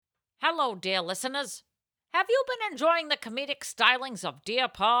Hello, dear listeners. Have you been enjoying the comedic stylings of Dear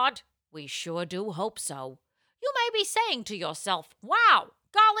Pod? We sure do hope so. You may be saying to yourself, wow,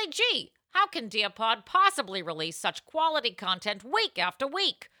 golly gee, how can Dear Pod possibly release such quality content week after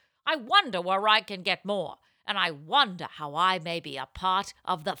week? I wonder where I can get more, and I wonder how I may be a part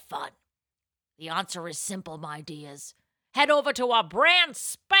of the fun. The answer is simple, my dears. Head over to our brand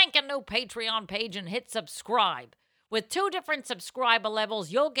spanking new Patreon page and hit subscribe. With 2 different subscriber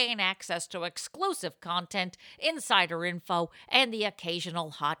levels, you'll gain access to exclusive content, insider info, and the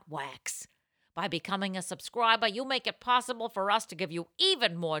occasional hot wax. By becoming a subscriber, you make it possible for us to give you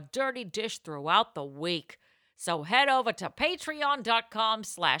even more dirty dish throughout the week. So head over to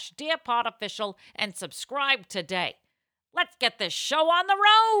patreon.com/DearPodOfficial and subscribe today. Let's get this show on the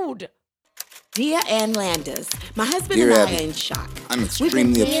road! Dear Ann Landis, my husband Dear and I Abby, are in shock. I'm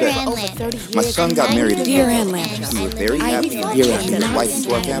extremely upset. For over 30 years. My son got married again. Dear Ann Landis. We were very happy and Dear welcomed his Ann wife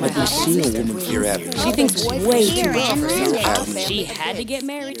into our family. She's a woman. Dear Abby. She thinks way too much of herself. Abby. She had to get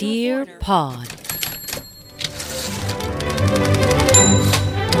married. Dear Pod.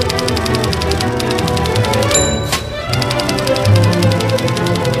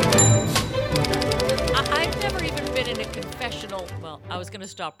 I've never even been in a confessional. Well, I was going to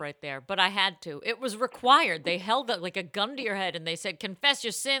stop right there, but I had to. It was required. They held like a gun to your head and they said, confess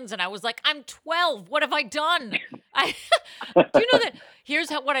your sins. And I was like, I'm 12. What have I done? Do you know that?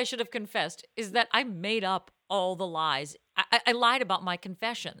 Here's what I should have confessed is that I made up all the lies. I lied about my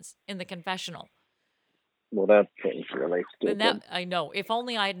confessions in the confessional. Well, that's really stupid. And I know. If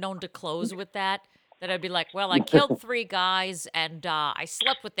only I had known to close with that I'd be like, well, I killed 3 guys and I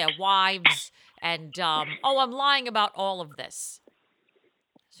slept with their wives and, I'm lying about all of this.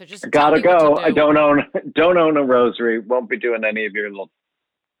 So just Gotta tell me go. what to I do. don't own a rosary. Won't be doing any of your little,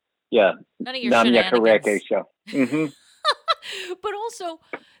 None of your Namya Kareke shenanigans. show. Mm-hmm. But also,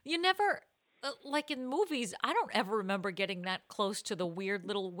 you never, like in movies, I don't ever remember getting that close to the weird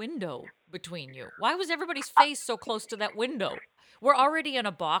little window between you. Why was everybody's face so close to that window? We're already in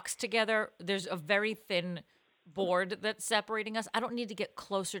a box together. There's a very thin board that's separating us. I don't need to get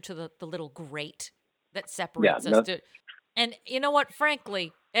closer to the little grate that separates us. And you know what?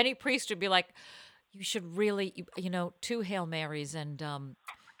 Frankly, any priest would be like, you should really, 2 Hail Marys. And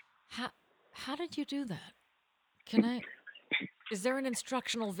how did you do that? Is there an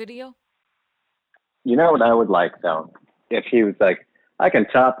instructional video? You know what I would like, though? If he was like, I can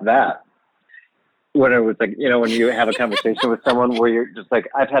top that. When it was like, when you have a conversation with someone where you're just like,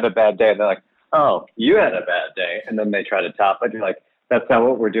 I've had a bad day. And they're like, oh, you had a bad day. And then they try to top it. You're like, that's not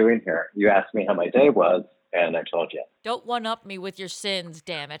what we're doing here. You asked me how my day was, and I told you. Don't one-up me with your sins,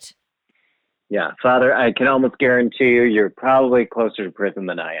 damn it. Yeah, Father, I can almost guarantee you're probably closer to prison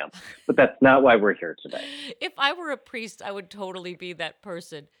than I am. But that's not why we're here today. If I were a priest, I would totally be that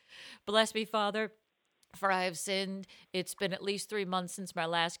person. Bless me, Father, for I have sinned. It's been at least 3 months since my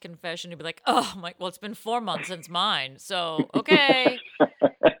last confession. You'd be like, it's been 4 months since mine. So, okay,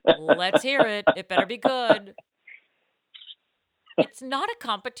 let's hear it. It better be good. It's not a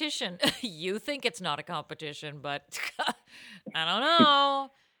competition. You think it's not a competition, but I don't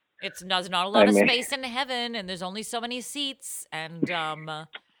know. There's not a lot of space in heaven, and there's only so many seats. And can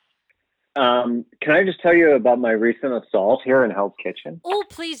I just tell you about my recent assault here in Hell's Kitchen? Oh,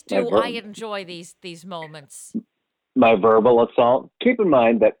 please do. I enjoy these moments. My verbal assault. Keep in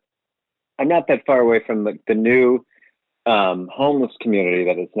mind that I'm not that far away from the new homeless community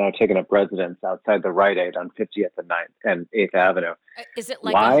that has now taken up residence outside the Rite Aid on 50th and 8th Avenue. Is it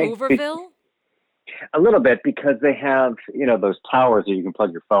like a Hooverville? A little bit, because they have, those towers that you can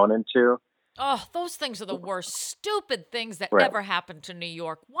plug your phone into. Oh, those things are the worst stupid things that Right. ever happened to New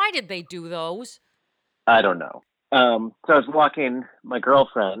York. Why did they do those? I don't know. So I was walking my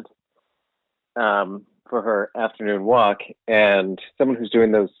girlfriend for her afternoon walk, and someone who's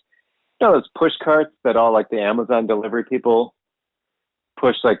doing those push carts that all like the Amazon delivery people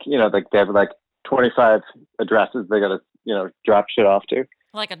push, like they have like 25 addresses they got to drop shit off to.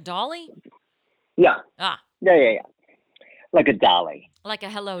 Like a dolly? Yeah. Ah, Yeah. Like a dolly. like a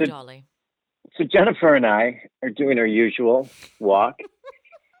hello So- dolly. So Jennifer and I are doing our usual walk,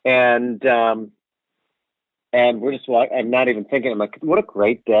 and we're just walking. I'm not even thinking. I'm like, what a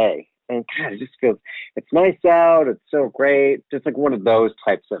great day. And God, it just feels, it's nice out. It's so great. Just like one of those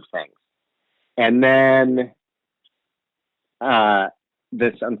types of things. And then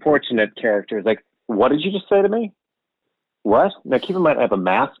this unfortunate character is like, what did you just say to me? What? Now, keep in mind, I have a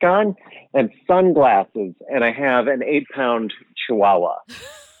mask on and sunglasses, and I have an 8-pound chihuahua.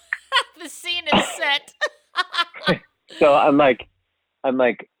 The scene is set. So I'm like,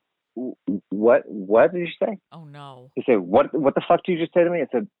 what did you say? Oh no. He said, what the fuck did you just say to me? I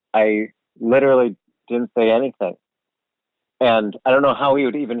said, I literally didn't say anything. And I don't know how he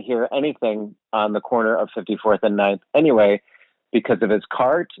would even hear anything on the corner of 54th and 9th anyway, because of his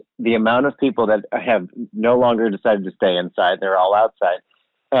cart, the amount of people that have no longer decided to stay inside, they're all outside,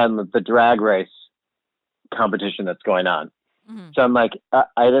 and the drag race competition that's going on. Mm-hmm. So I'm like,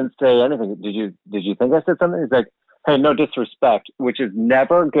 I didn't say anything. Did you think I said something? He's like, hey, no disrespect, which is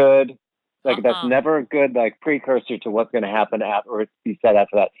never good. Like, that's never a good, like, precursor to what's going to happen after, or be said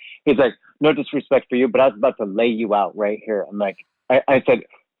after that. He's like, no disrespect for you, but I was about to lay you out right here. I'm like, I said,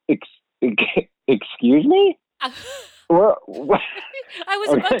 excuse me? What? I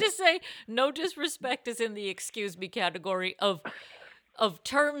was about to say, no disrespect is in the excuse me category of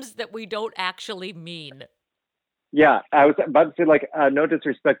terms that we don't actually mean. Yeah, I was about to say, like, no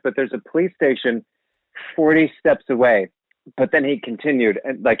disrespect, but there's a police station 40 steps away. But then he continued,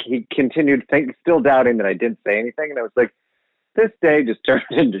 still doubting that I didn't say anything. And I was like, this day just turned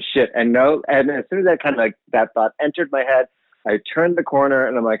into shit. And as soon as that thought entered my head, I turned the corner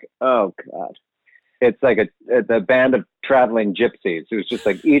and I'm like, oh God. It's like the band of traveling gypsies. It was just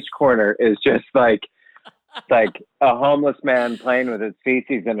like each corner is just like a homeless man playing with his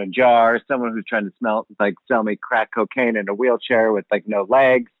feces in a jar, someone who's trying to sell me crack cocaine in a wheelchair with like no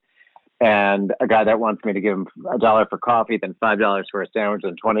legs, and a guy that wants me to give him $1 for coffee, then $5 for a sandwich,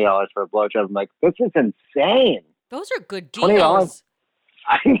 and $20 for a blowjob. I'm like, this is insane. Those are good deals.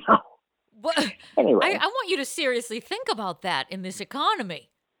 I know. What? Anyway. I want you to seriously think about that in this economy.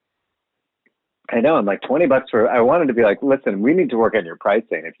 I know. I'm like, $20 I wanted to be like, listen, we need to work on your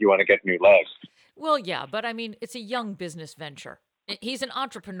pricing if you want to get new legs. Well, yeah, but I mean, it's a young business venture. He's an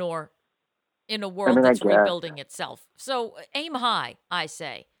entrepreneur in a world that's rebuilding itself. So aim high, I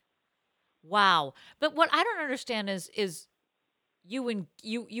say. Wow. But what I don't understand is you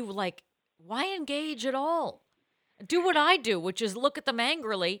like, why engage at all? Do what I do, which is look at them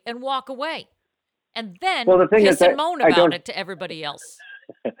angrily and walk away. And then piss and moan about it to everybody else.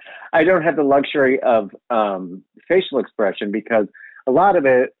 I don't have the luxury of facial expression because a lot of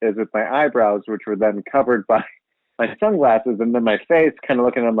it is with my eyebrows, which were then covered by my sunglasses, and then my face kind of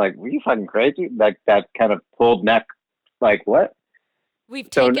looking at them like, were you fucking crazy? Like that kind of pulled neck, like what? We've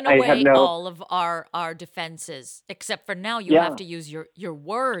taken away all of our defenses, except for now you have to use your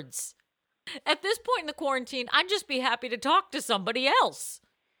words. At this point in the quarantine, I'd just be happy to talk to somebody else.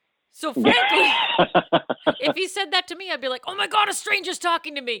 So frankly, if he said that to me, I'd be like, oh my God, a stranger's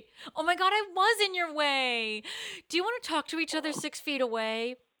talking to me. Oh my God, I was in your way. Do you want to talk to each other 6 feet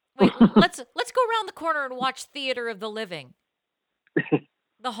away? Wait, let's go around the corner and watch Theater of the Living.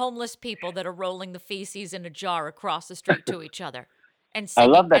 The homeless people that are rolling the feces in a jar across the street to each other. And I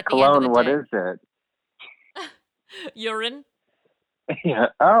love that cologne. What is it? Urine. Yeah.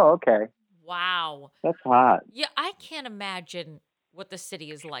 Oh, okay. Wow. That's hot. Yeah, I can't imagine what the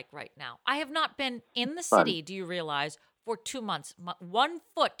city is like right now. I have not been in the city, do you realize, for 2 months. 1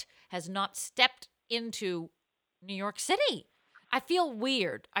 foot has not stepped into New York City. I feel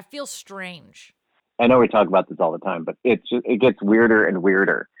weird. I feel strange. I know we talk about this all the time, but it gets weirder and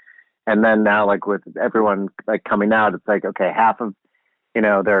weirder. And then now, like with everyone like coming out, it's like, okay,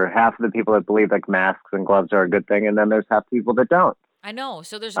 there are half of the people that believe like masks and gloves are a good thing, and then there's half the people that don't. I know.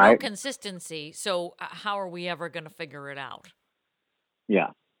 So there's no consistency. So how are we ever going to figure it out?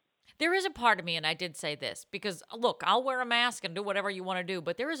 Yeah. There is a part of me, and I did say this, because, look, I'll wear a mask and do whatever you want to do,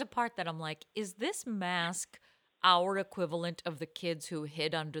 but there is a part that I'm like, is this mask our equivalent of the kids who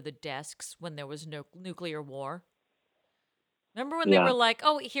hid under the desks when there was no nuclear war? Remember when they were like,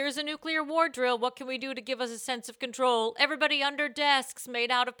 oh, here's a nuclear war drill. What can we do to give us a sense of control? Everybody under desks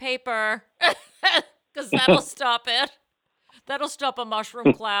made out of paper, because that'll stop it. That'll stop a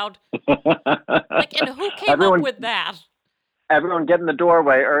mushroom cloud. And who came up with that? Everyone get in the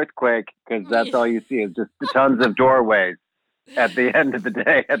doorway, earthquake, because that's all you see is just tons of doorways at the end of the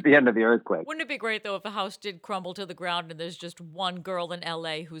day, at the end of the earthquake. Wouldn't it be great, though, if a house did crumble to the ground and there's just one girl in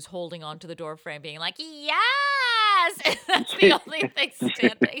L.A. who's holding onto the door frame being like, yes! And that's the only thing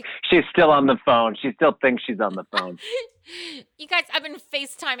standing. She's still on the phone. She still thinks she's on the phone. You guys, I've been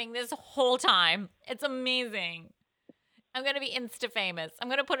FaceTiming this whole time. It's amazing. I'm going to be Insta-famous. I'm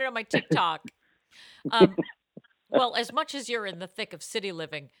going to put it on my TikTok. Well, as much as you're in the thick of city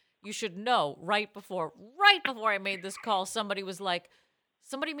living, you should know right before I made this call, somebody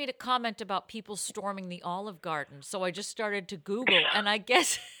made a comment about people storming the Olive Garden. So I just started to Google, and I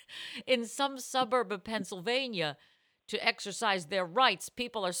guess in some suburb of Pennsylvania, to exercise their rights,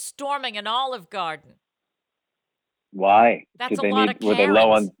 people are storming an Olive Garden. Why? That's a lot of Karens.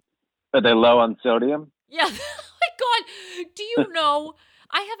 Are they low on sodium? Yeah. Oh my God. Do you know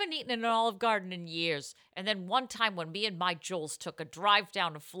I haven't eaten in an Olive Garden in years. And then one time when me and my Jules took a drive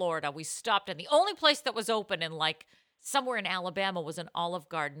down to Florida, we stopped, and the only place that was open in like somewhere in Alabama was an Olive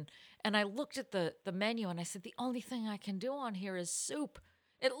Garden. And I looked at the menu and I said, the only thing I can do on here is soup.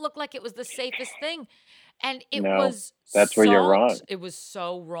 It looked like it was the safest thing. And it No, was that's where you're wrong. It was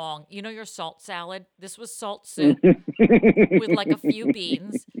so wrong. You know your salt salad? This was salt soup with like a few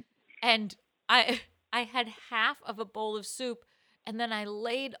beans. And I had half of a bowl of soup, and then I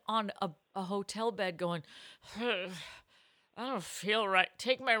laid on a hotel bed going, I don't feel right.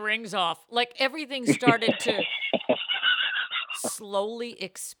 Take my rings off. Like everything started to slowly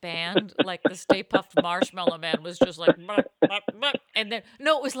expand. Like the Stay Puft Marshmallow Man was just like, "Buck, buck, buck." And then,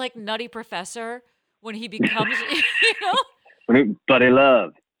 no, it was like Nutty Professor when he becomes, Buddy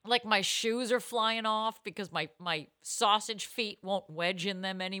Love. like my shoes are flying off because my sausage feet won't wedge in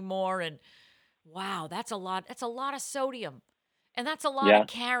them anymore. And wow, that's a lot. That's a lot of sodium. And that's a lot of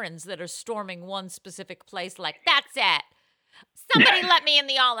Karens that are storming one specific place like, that's it. Somebody let me in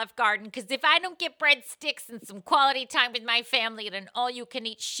the Olive Garden, because if I don't get breadsticks and some quality time with my family at an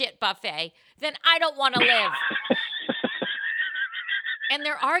all-you-can-eat shit buffet, then I don't want to live. And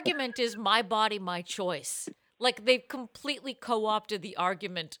their argument is my body, my choice. Like they've completely co-opted the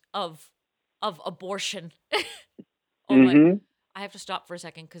argument of abortion. Oh my! I have to stop for a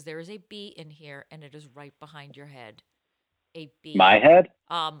second because there is a bee in here, and it is right behind your head. A bee. My head?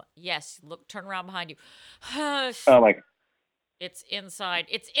 Yes. Look, turn around behind you. Oh my! It's inside.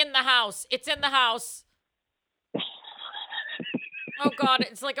 It's in the house. It's in the house. Oh God!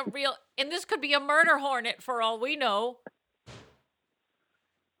 It's like a real, and this could be a murder hornet for all we know.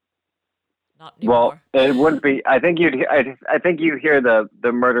 Not anymore. Well, it wouldn't be. I think you'd. I think you hear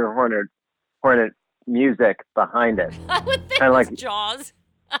the murder hornet music behind it. I would think Kinda it's like Jaws.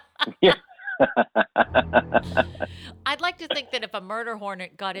 Yeah. I'd like to think that if a murder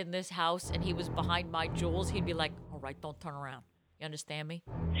hornet got in this house and he was behind my jewels, he'd be like, all right, don't turn around. You understand me?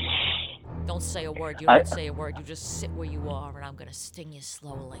 Don't say a word. You don't say a word. You just sit where you are, and I'm going to sting you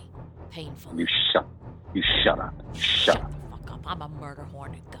slowly, painfully. You shut up. Shut up. The fuck up. I'm a murder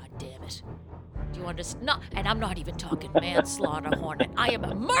hornet, God damn it. Do you understand? No, and I'm not even talking manslaughter hornet. I am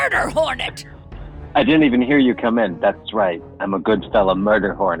a murder hornet. I didn't even hear you come in. That's right. I'm a good fella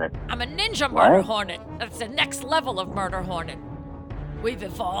murder hornet. I'm a ninja murder hornet. That's the next level of murder hornet. We've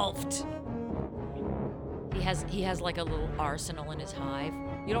evolved. He has like a little arsenal in his hive.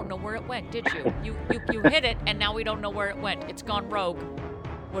 You don't know where it went, did you? You hit it, and now we don't know where it went. It's gone rogue.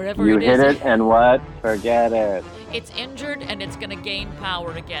 Wherever you it is. hit it, and what? Forget it. It's injured, and it's going to gain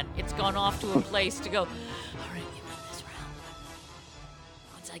power again. It's gone off to a place to go, all right, you win this round.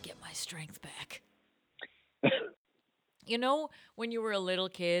 Once I get my strength back. You know, when you were a little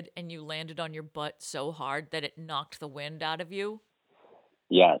kid and you landed on your butt so hard that it knocked the wind out of you?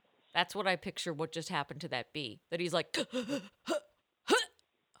 Yes. That's what I picture what just happened to that bee. That he's like, but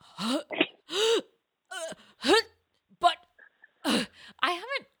I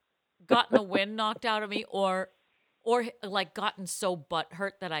haven't gotten the wind knocked out of me or like gotten so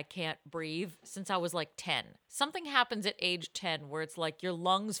butthurt that I can't breathe since I was like 10. Something happens at age 10 where it's like your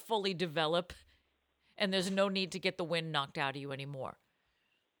lungs fully develop and there's no need to get the wind knocked out of you anymore.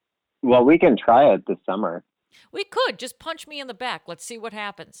 Well, we can try it this summer. We could. Just punch me in the back. Let's see what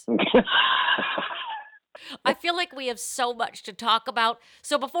happens. I feel like we have so much to talk about.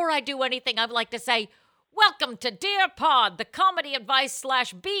 So before I do anything, I'd like to say, welcome to Dear Pod, the comedy advice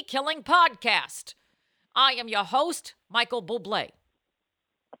 / bee killing podcast. I am your host, Michael Bublé.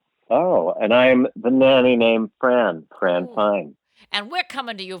 Oh, and I'm the nanny named Fran Fine. And we're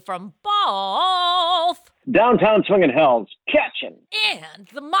coming to you from both Downtown Swinging Hells, Ketchin. and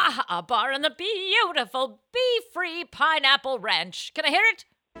the Maha Bar in the beautiful bee-free Pineapple Ranch. Can I hear it?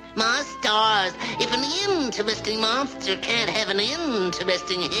 My stars, if an interesting monster can't have an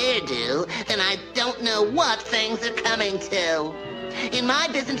interesting hairdo, then I don't know what things are coming to. In my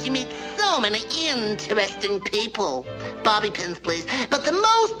business, you meet so many interesting people. Bobby pins, please. But the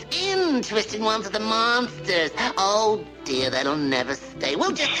most interesting ones are the monsters. Oh, dear, that'll never stay.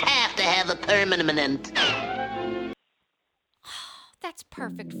 We'll just have to have a permanent. That's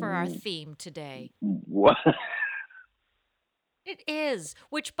perfect for our theme today. What? It is.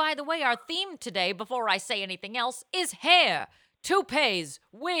 Which, by the way, our theme today, before I say anything else, is hair. Toupees,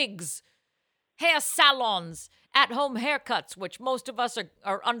 wigs, hair salons, at-home haircuts, which most of us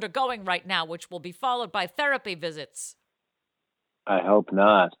are undergoing right now, which will be followed by therapy visits. I hope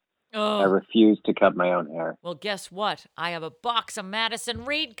not. Oh. I refuse to cut my own hair. Well, guess what? I have a box of Madison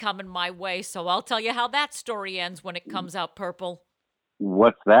Reed coming my way, so I'll tell you how that story ends when it comes out purple.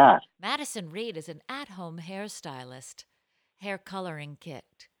 What's that? Madison Reed is an at-home hairstylist. hair coloring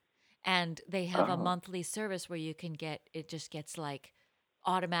kit. And they have a monthly service where you can get, it just gets like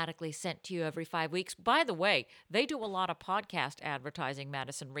automatically sent to you every 5 weeks. By the way, they do a lot of podcast advertising,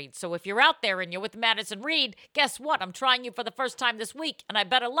 Madison Reed. So if you're out there and you're with Madison Reed, guess what? I'm trying you for the first time this week, and I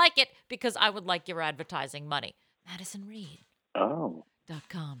better like it because I would like your advertising money.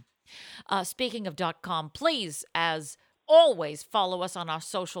 MadisonReed.com. Speaking of .com, please, as always, follow us on our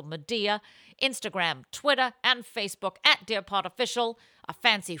social media, Instagram, Twitter, and Facebook at Dear Pod Official, a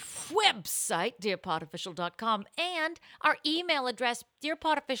fancy website, dearpodofficial.com, and our email address,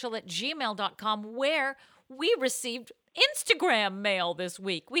 dearpodofficial@gmail.com, where we received Instagram mail this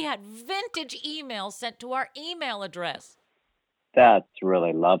week. We had vintage emails sent to our email address. That's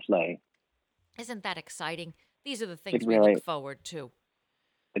really lovely. Isn't that exciting? These are the things really- we look forward to.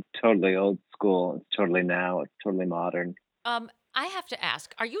 It's totally old school. It's totally now. It's totally modern. I have to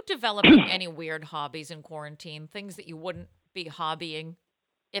ask, are you developing any weird hobbies in quarantine? Things that you wouldn't be hobbying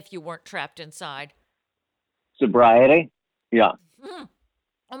if you weren't trapped inside? Sobriety? Yeah.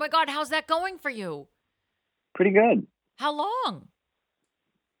 Oh my God, how's that going for you? Pretty good. How long?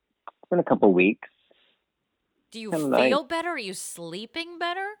 It's been a couple weeks. Do you Kinda feel nice. better? Are you sleeping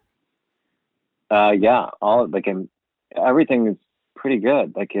better? Yeah. Everything is pretty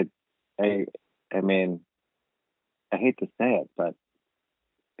good. I mean, I hate to say it, but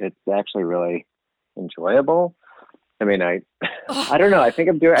it's actually really enjoyable. I mean, I don't know. I think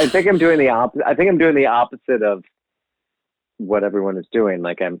I'm doing the opposite. I think I'm doing the opposite of what everyone is doing.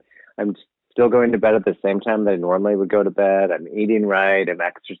 Like I'm still going to bed at the same time that I normally would go to bed. I'm eating right. I'm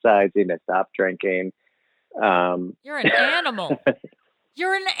exercising. I stopped drinking. You're an animal.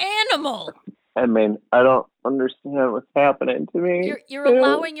 You're an animal. I mean, I don't understand what's happening to me. You're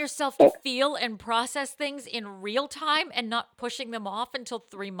allowing yourself to feel and process things in real time and not pushing them off until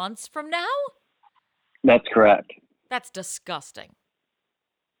 3 months from now? That's correct. That's disgusting.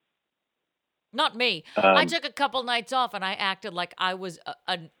 Not me. I took a couple nights off and I acted like I was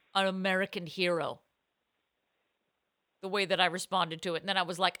an American hero. The way that I responded to it. And then I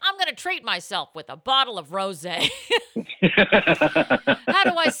was like, I'm going to treat myself with a bottle of rosé. How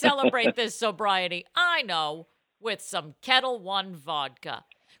do I celebrate this sobriety? I know, with some Kettle One vodka.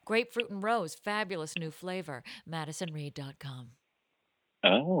 Grapefruit and rose, fabulous new flavor. MadisonReed.com.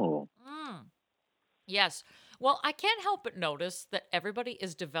 Oh. Yes. Well, I can't help but notice that everybody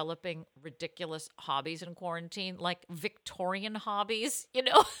is developing ridiculous hobbies in quarantine, like Victorian hobbies, you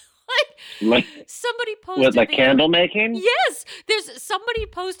know? Like somebody posted what, like candle making? Yes. Somebody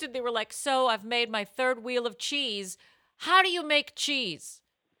posted, they were like, so I've made my third wheel of cheese. How do you make cheese?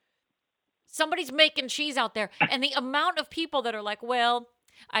 Somebody's making cheese out there. And the amount of people that are like, well,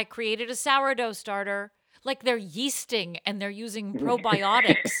 I created a sourdough starter. Like they're yeasting and they're using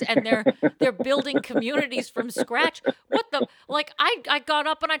probiotics and they're building communities from scratch. What the, like I got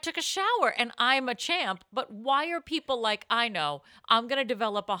up and I took a shower and I'm a champ. But why are people like, I know, I'm going to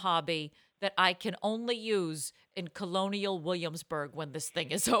develop a hobby that I can only use in colonial Williamsburg when this thing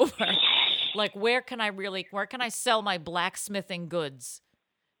is over? Like, where can I sell my blacksmithing goods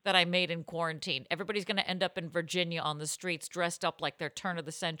that I made in quarantine? Everybody's going to end up in Virginia on the streets dressed up like they're turn of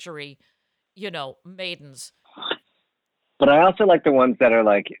the century, maidens. But I also like the ones that are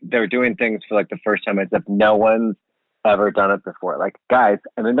like, they're doing things for like the first time as if no one's ever done it before. Like, guys,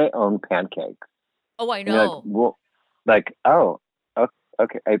 I made my own pancakes. Oh, I And you're know. like, well, like, oh,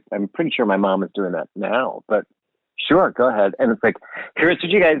 okay. I'm pretty sure my mom is doing that now, but sure, go ahead. And it's like, here's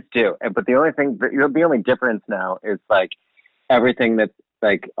what you guys do. But the only difference now is like everything that's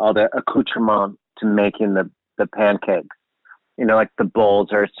like all the accoutrement to making the pancakes. Like the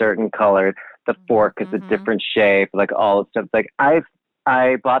bowls are a certain color, the fork is a different shape, like all the stuff. Like I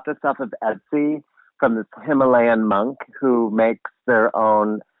bought this off of Etsy from this Himalayan monk who makes their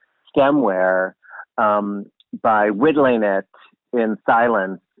own stemware by whittling it in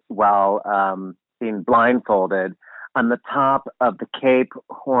silence while being blindfolded on the top of the Cape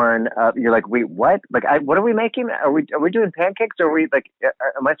Horn. You're like, wait, what? Like, what are we making? Are we doing pancakes? Or are we like,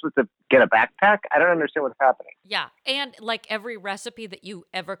 am I supposed to get a backpack? I don't understand what's happening. Yeah. And like every recipe that you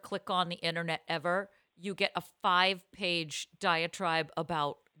ever click on the internet ever, you get a 5-page diatribe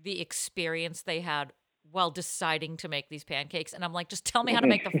about the experience they had while deciding to make these pancakes. And I'm like, just tell me how to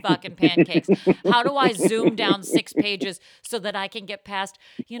make the fucking pancakes. How do I zoom down 6 pages so that I can get past,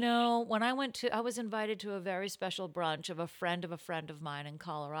 when I was invited to a very special brunch of a friend of mine in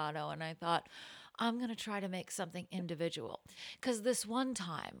Colorado. And I thought, I'm going to try to make something individual. Because this one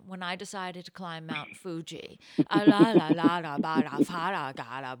time when I decided to climb Mount Fuji, and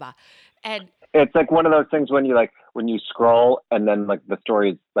it's like one of those things when you scroll and then like the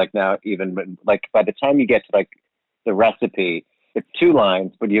story is like now even like by the time you get to like the recipe. It's 2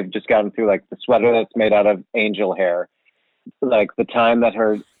 lines, but you've just gotten through like the sweater that's made out of angel hair, like the time that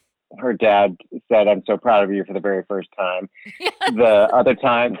her dad said, "I'm so proud of you" for the very first time. The other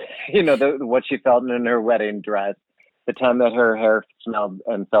time, what she felt in her wedding dress. The time that her hair smelled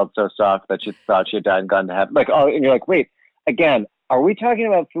and felt so soft that she thought she had died and gone to heaven. Like, oh, and you're like, wait, again, are we talking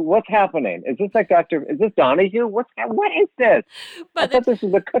about food? What's happening? Is this like is this Donahue? What is this? I thought this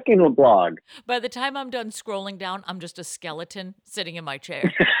was a cooking blog. By the time I'm done scrolling down, I'm just a skeleton sitting in my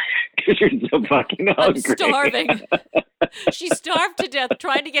chair. Because you're so fucking hungry. I'm starving. She starved to death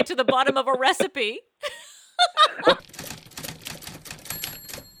trying to get to the bottom of a recipe.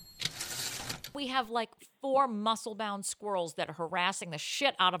 We have like 4 muscle-bound squirrels that are harassing the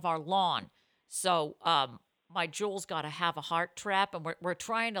shit out of our lawn. So, my Jules got to have a heart trap, and we're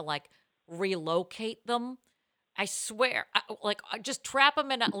trying to like relocate them. I swear, I just trap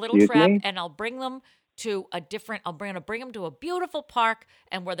them in a little trap, and I'll bring them to a different. I'm going to bring them to a beautiful park,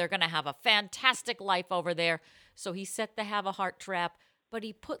 and where they're going to have a fantastic life over there. So he set the have a heart trap, but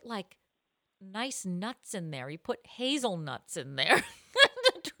he put like nice nuts in there. He put hazelnuts in there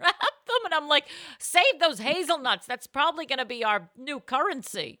to trap them, and I'm like, save those hazelnuts. That's probably going to be our new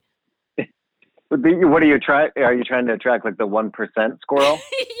currency. What are you trying? Are you trying to attract like the 1% squirrel?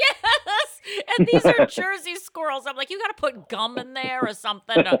 Yes, and these are Jersey squirrels. I'm like, you got to put gum in there or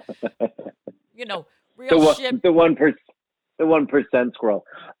something. Real shit. The 1% squirrel.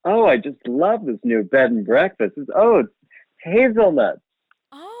 Oh, I just love this new bed and breakfast. It's hazelnuts.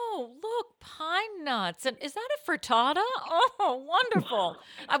 Oh, look, pine nuts. And is that a frittata? Oh, wonderful.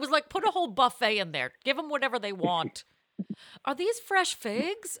 I was like, put a whole buffet in there. Give them whatever they want. Are these fresh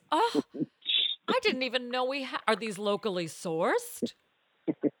figs? Oh, I didn't even know are these locally sourced?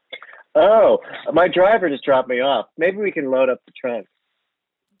 Oh, my driver just dropped me off. Maybe we can load up the trunk.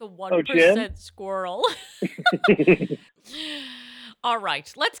 The 1% squirrel. All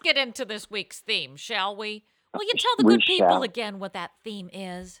right, let's get into this week's theme, shall we? Will you tell the good people again what that theme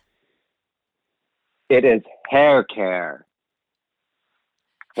is? It is hair care.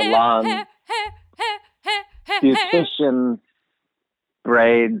 Salon, hair. beauticians,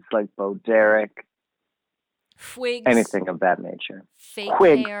 braids like Bo Derek, twigs, anything of that nature. Fake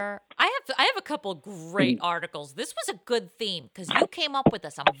hair. I have a couple great articles. This was a good theme because you came up with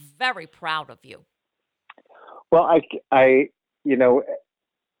this. I'm very proud of you. Well, I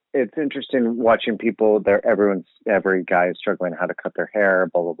it's interesting watching people. Every guy is struggling how to cut their hair,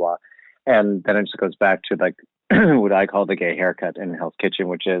 blah blah blah, and then it just goes back to like what I call the gay haircut in Hell's Kitchen,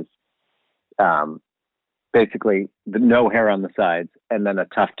 which is basically the no hair on the sides and then a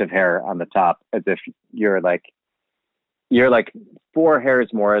tuft of hair on the top, as if you're like 4 hairs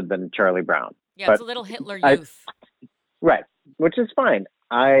more than Charlie Brown. Yeah, but it's a little Hitler Youth. Right, which is fine.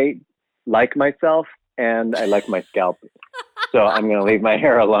 I like myself and I like my scalp, so I'm going to leave my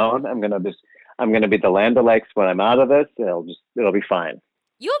hair alone. I'm going to be the Land O'Lakes when I'm out of this. It'll be fine.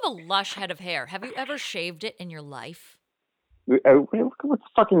 You have a lush head of hair. Have you ever shaved it in your life?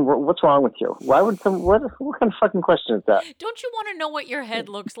 What's wrong with you? Why would what kind of fucking question is that? Don't you want to know what your head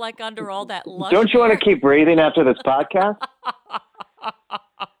looks like under all that lush Don't you hair? want to keep breathing after this podcast?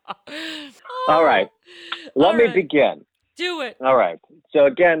 All right. Let me begin. Do it. All right. So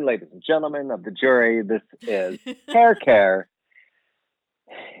again, ladies and gentlemen of the jury, this is Hair Care.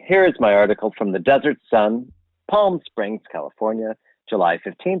 Here is my article from the Desert Sun, Palm Springs, California, July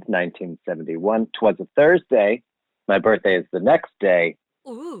 15th, 1971. 'Twas a Thursday. My birthday is the next day.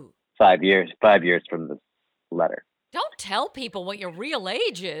 Ooh. 5 years from this letter. Don't tell people what your real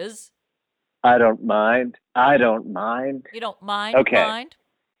age is. I don't mind. You don't mind? Okay. Mind?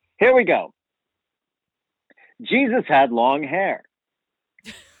 Here we go. Jesus had long hair.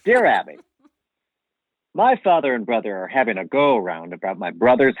 Dear Abby, my father and brother are having a go-around about my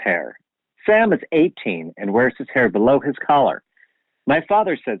brother's hair. Sam is 18 and wears his hair below his collar. My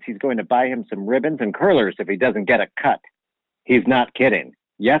father says he's going to buy him some ribbons and curlers if he doesn't get a cut. He's not kidding.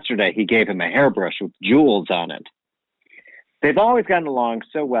 Yesterday, he gave him a hairbrush with jewels on it. They've always gotten along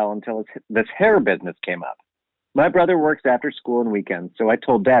so well until this hair business came up. My brother works after school and weekends, so I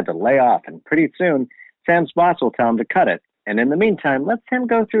told Dad to lay off, and pretty soon, Sam's boss will tell him to cut it. And in the meantime, let Sam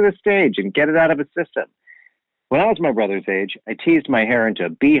go through the stage and get it out of his system. When I was my brother's age, I teased my hair into a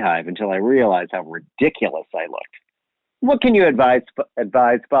beehive until I realized how ridiculous I looked. What can you advise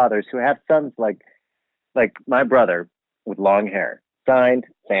fathers who have sons like my brother with long hair? Signed,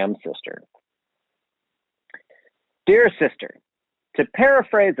 Sam's sister. Dear sister, to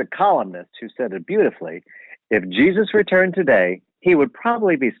paraphrase a columnist who said it beautifully, if Jesus returned today, he would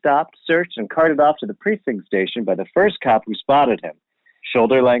probably be stopped, searched, and carted off to the precinct station by the first cop who spotted him.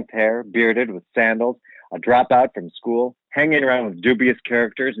 Shoulder-length hair, bearded with sandals, a dropout from school, hanging around with dubious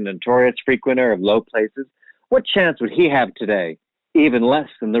characters and notorious frequenter of low places, what chance would he have today? Even less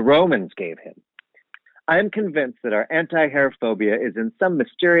than the Romans gave him. I am convinced that our anti-hair phobia is in some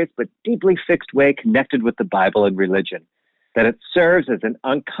mysterious but deeply fixed way connected with the Bible and religion, that it serves as an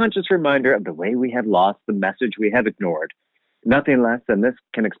unconscious reminder of the way we have lost the message we have ignored. Nothing less than this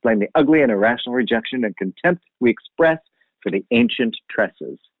can explain the ugly and irrational rejection and contempt we express for the ancient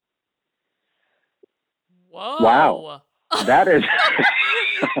tresses. Whoa. Wow. That is...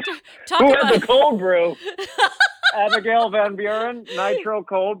 Talk Who about had the cold brew? Abigail Van Buren, Nitro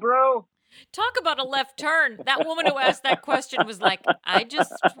Cold Brew? Talk about a left turn. That woman who asked that question was like, I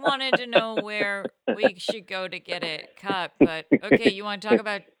just wanted to know where we should go to get it cut. But okay, you want to talk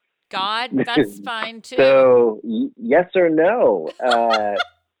about God? That's fine too. So, yes or no?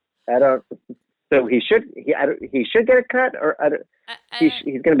 I don't. So he should get a cut, or he's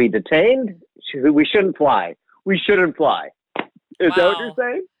going to be detained. We shouldn't fly. We shouldn't fly. Is that what you're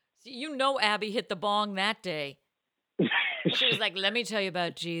saying? You know, Abby hit the bong that day. She was like, let me tell you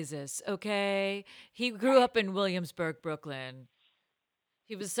about Jesus, okay? He grew up in Williamsburg, Brooklyn.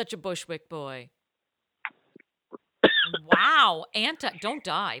 He was such a Bushwick boy. Wow. Don't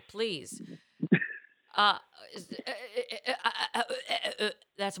die, please.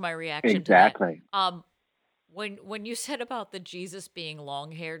 That's my reaction exactly. to that. When you said about the Jesus being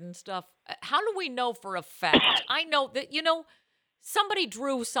long-haired and stuff, how do we know for a fact? I know that, somebody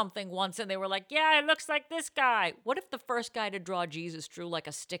drew something once and they were like, yeah, it looks like this guy. What if the first guy to draw Jesus drew like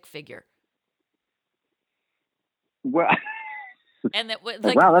a stick figure? Well, and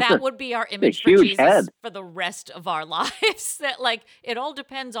that would be our a image for huge Jesus head. for the rest of our lives. That like it all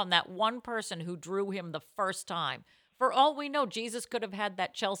depends on that one person who drew him the first time. For all we know, Jesus could have had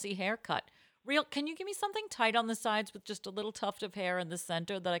that Chelsea haircut. Can you give me something tight on the sides with just a little tuft of hair in the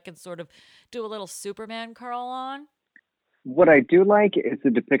center that I can sort of do a little Superman curl on? What I do like is the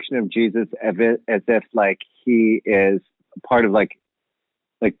depiction of Jesus as if like he is part of like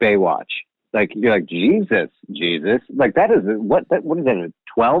Baywatch. Like you're like Jesus, like that is what is that, a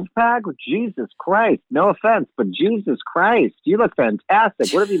 12-pack? Jesus Christ! No offense, but Jesus Christ, you look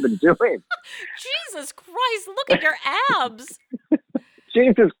fantastic. What have you been doing? Jesus Christ! Look at your abs.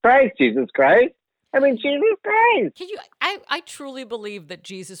 Jesus Christ! I mean, Jesus Christ! Can you? I truly believe that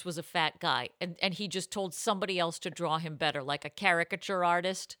Jesus was a fat guy, and he just told somebody else to draw him better, like a caricature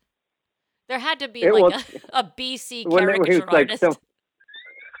artist. There had to be a BC caricature artist.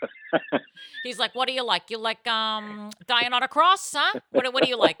 He's like, what do you like? You like dying on a cross, huh? What do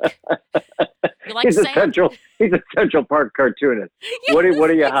you like? You like he's sand? He's a Central Park cartoonist. Yes, what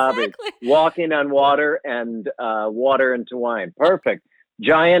are your exactly. hobbies? Walking on water and water into wine. Perfect.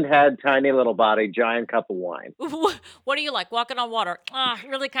 Giant head, tiny little body, giant cup of wine. What do you like? Walking on water.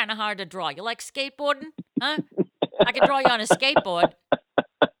 Really kind of hard to draw. You like skateboarding? Huh? I can draw you on a skateboard.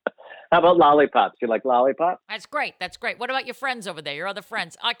 How about lollipops? You like lollipops? That's great. What about your friends over there, your other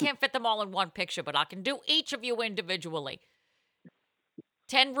friends? I can't fit them all in one picture, but I can do each of you individually.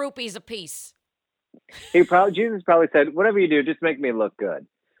 10 rupees a piece. Jesus probably said, whatever you do, just make me look good.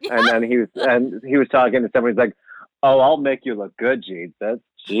 Yeah. And then he was talking to somebody, he's like, oh, I'll make you look good, Jesus.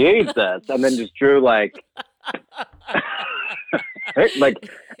 And then just drew like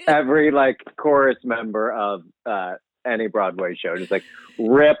every chorus member of any Broadway show, just like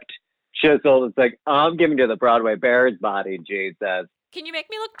ripped, chiseled. It's like, I'm giving you the Broadway Bears body, Jesus. Can you make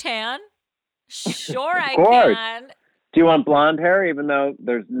me look tan? Sure, I can. Do you want blonde hair, even though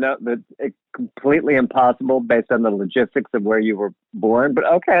it's completely impossible based on the logistics of where you were born? But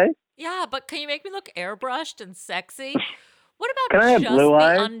okay. Yeah, but can you make me look airbrushed and sexy? What Can about I have just blue the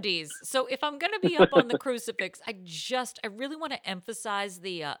eyes? undies? So if I'm going to be up on the crucifix, I really want to emphasize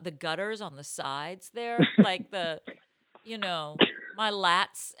the gutters on the sides there. Like my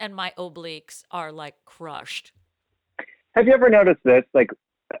lats and my obliques are like crushed. Have you ever noticed this? Like,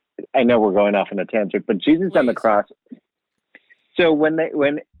 I know we're going off on a tangent, but Jesus on the cross. So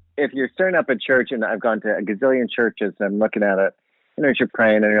if you're starting up a church, and I've gone to a gazillion churches, and I'm looking at it, you're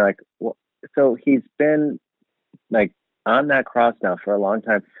praying, and you're like, well, so he's been like on that cross now for a long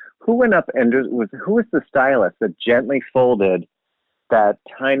time. Who went up and who was the stylist that gently folded that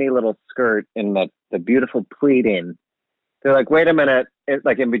tiny little skirt in the beautiful pleating? They're like, wait a minute, it's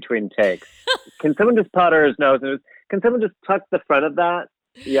like in between takes. Can someone just powder his nose? Can someone just tuck the front of that?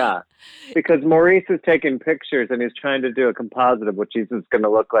 Yeah, because Maurice is taking pictures and he's trying to do a composite of what Jesus is going to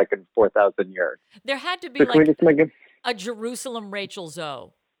look like in 4,000 years. There had to be a Jerusalem Rachel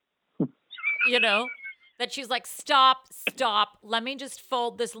Zoe, that she's like, stop, let me just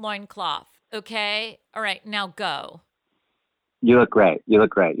fold this loincloth, okay? All right, now go. You look great. You look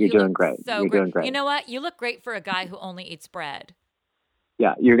great. You're doing look great. So You're great. doing great. You know what? You look great for a guy who only eats bread.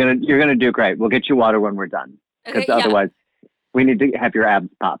 Yeah, you're gonna do great. We'll get you water when we're done, because Okay, yeah. otherwise, we need to have your abs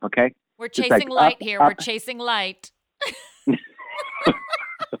pop. Okay. We're Just chasing like light up, here. up. We're chasing light.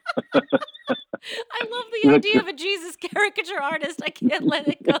 I love the Look- idea of a Jesus caricature artist. I can't let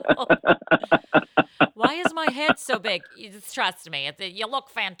it go. Why is my head so big? Just trust me. You look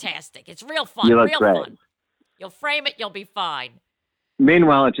fantastic. It's real fun. You look real great. fun. You'll frame it. You'll be fine.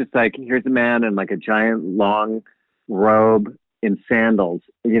 Meanwhile, it's just like, here's a man in like a giant long robe in sandals.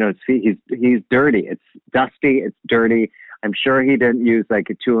 You know, he's dirty. It's dusty. It's dirty. I'm sure he didn't use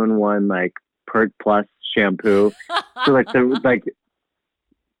like a 2-in-1 like Pert Plus shampoo. So like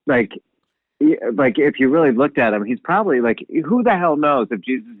if you really looked at him, he's probably like, who the hell knows if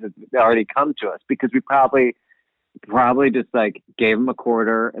Jesus has already come to us? Because we probably just like gave him a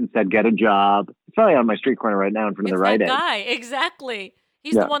quarter and said, get a job. It's probably on my street corner right now in front of It's the Rite that Aid. guy. Exactly.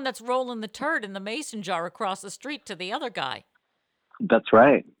 He's Yeah. the one that's rolling the turd in the mason jar across the street to the other guy. That's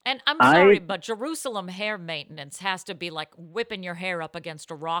right. And I'm sorry, but Jerusalem hair maintenance has to be like whipping your hair up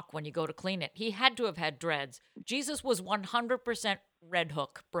against a rock when you go to clean it. He had to have had dreads. Jesus was 100% Red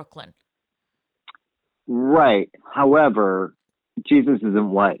Hook, Brooklyn. Right. However, Jesus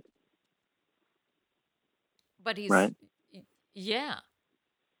isn't white. But he's, Right. yeah.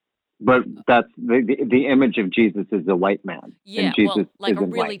 But that's the image of Jesus is a white man. Yeah, and Jesus well, like a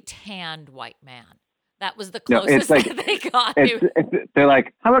isn't really white. tanned white man. That was the No, it's closest like- that they got. They're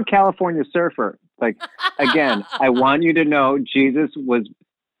like, how about California Surfer? Like, again, I want you to know Jesus was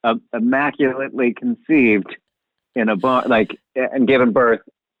immaculately conceived in a barn, like, and given birth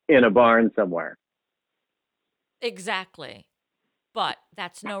in a barn somewhere. Exactly. But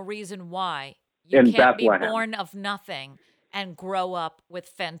that's no reason why you In can't be Bethlehem. born of nothing and grow up with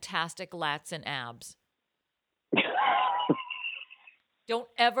fantastic lats and abs. Don't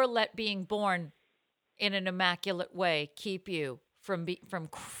ever let being born in an immaculate way keep you from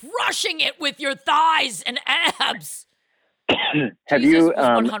crushing it with your thighs and abs. Have Jesus you?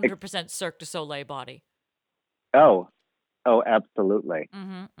 was 100% Cirque du Soleil body. Oh, absolutely.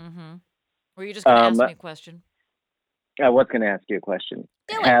 Were you just going to ask Um, me a question? I was going to ask you a question.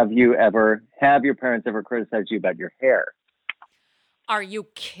 Do it. Have your parents ever criticized you about your hair? Are you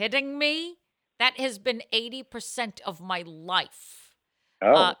kidding me? That has been 80% of my life.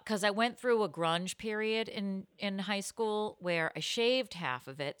 Oh, Because I went through a grunge period in high school where I shaved half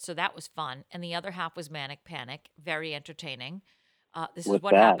of it, so that was fun, and the other half was manic panic, very entertaining. This is What's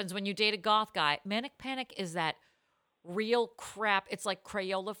what that? happens when you date a goth guy. Manic panic is that real crap. It's like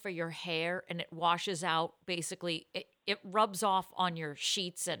Crayola for your hair, and it washes out. Basically, it rubs off on your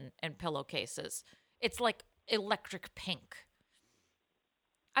sheets and pillowcases. It's like electric pink.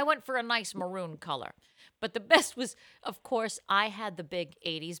 I went for a nice maroon color. But the best was, of course, I had the big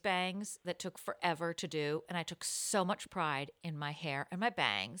 80s bangs that took forever to do. And I took so much pride in my hair and my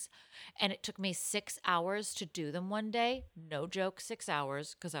bangs. And it took me 6 hours to do them one day. No joke, 6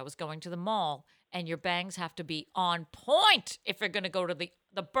 hours, because I was going to the mall. And your bangs have to be on point if you're going to go to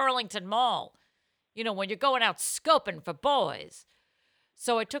the Burlington Mall. You know, when you're going out scoping for boys.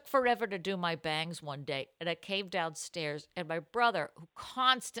 So it took forever to do my bangs one day, and I came downstairs, and my brother, who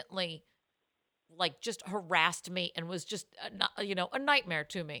constantly, like, just harassed me and was just, a nightmare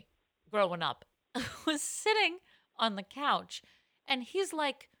to me growing up, was sitting on the couch, and he's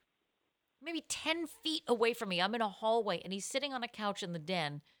like maybe 10 feet away from me. I'm in a hallway, and he's sitting on a couch in the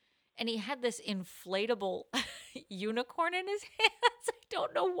den, and he had this inflatable unicorn in his hands. I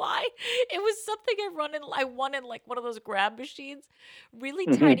don't know why. It was something I won in like one of those grab machines. Really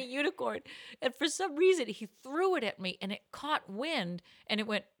tiny unicorn. And for some reason, he threw it at me and it caught wind and it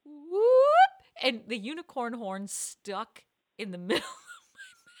went whoop. And the unicorn horn stuck in the middle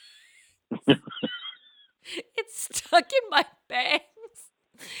of my bangs. It stuck in my bangs.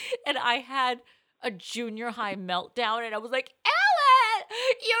 And I had a junior high meltdown and I was like, Ellen,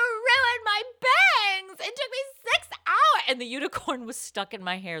 you ruined my bangs. It took me 6 hours. And the unicorn was stuck in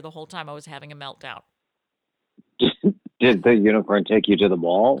my hair the whole time I was having a meltdown. did the unicorn take you to the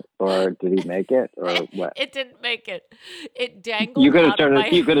mall, or did he make it, or what? It didn't make it. It dangled You could have out of my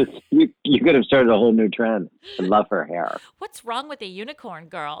started. You could have started a whole new trend. I love her hair. What's wrong with the unicorn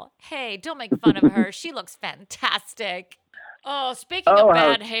girl? Hey, don't make fun of her. She looks fantastic. Oh, speaking Oh, of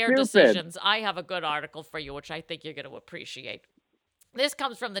how bad hair stupid. decisions, I have a good article for you, which I think you're going to appreciate. This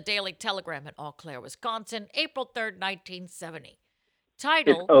comes from the Daily Telegram in Eau Claire, Wisconsin, April 3rd, 1970. It's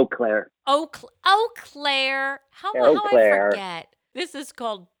Title, Eau Claire. Eau Claire. How Eau I Claire. forget? This is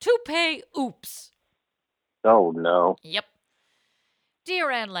called Toupee Oops. Oh no. Yep.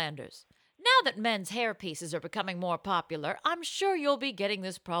 Dear Ann Landers, Now that men's hair pieces are becoming more popular, I'm sure you'll be getting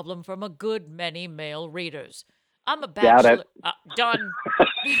this problem from a good many male readers. I'm a Doubt bachelor. it. Done.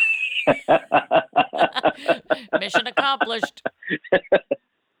 Mission accomplished.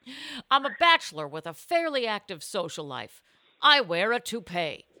 I'm a bachelor with a fairly active social life. I wear a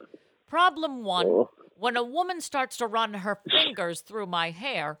toupee. Problem one, Oh. when a woman starts to run her fingers through my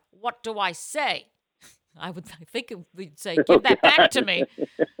hair, what do I say? I think we'd say, give that back to me.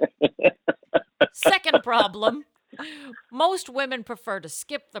 Second problem, most women prefer to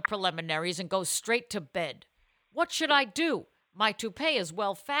skip the preliminaries and go straight to bed. What should I do? My toupee is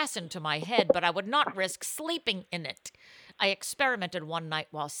well fastened to my head, but I would not risk sleeping in it. I experimented one night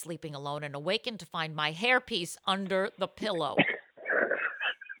while sleeping alone and awakened to find my hairpiece under the pillow.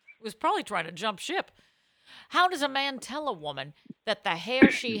 He was probably trying to jump ship. How does a man tell a woman that the hair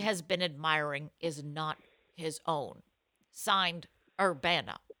she has been admiring is not his own? Signed,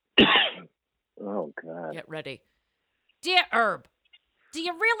 Urbana. Oh, God. Get ready. Dear Herb, do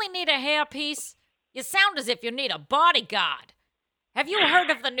you really need a hairpiece? You sound as if you need a bodyguard. Have you heard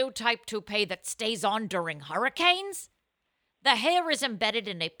of the new type toupee that stays on during hurricanes? The hair is embedded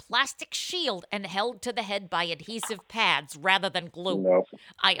in a plastic shield and held to the head by adhesive pads rather than glue. No.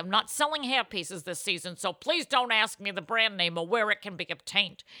 I am not selling hairpieces this season, so please don't ask me the brand name or where it can be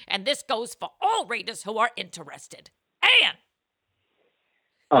obtained. And this goes for all readers who are interested. Anne!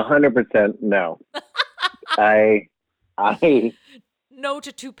 100% no. I No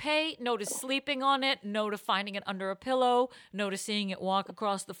to toupee, no to sleeping on it, no to finding it under a pillow, no to seeing it walk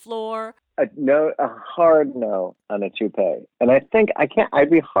across the floor. a hard no on a toupee. And I think I'd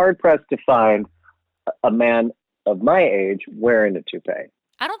be hard pressed to find a man of my age wearing a toupee.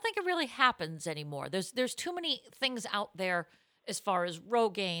 I don't think it really happens anymore. There's too many things out there as far as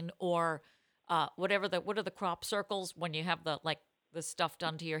Rogaine or what are the crop circles when you have the stuff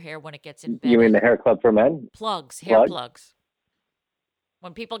done to your hair when it gets embedded. You mean the hair club for men? Hair plugs.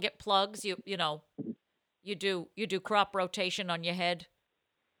 When people get plugs, you do crop rotation on your head.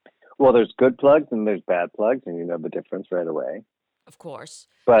 Well, there's good plugs and there's bad plugs, and you know the difference right away. Of course.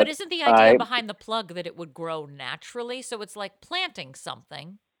 But isn't the idea behind the plug that it would grow naturally? So it's like planting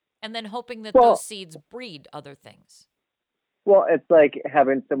something and then hoping that those seeds breed other things. Well, it's like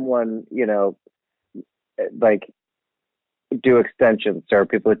having someone, do extensions. There are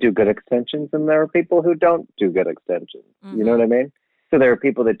people that do good extensions, and there are people who don't do good extensions. Mm-hmm. You know what I mean? So there are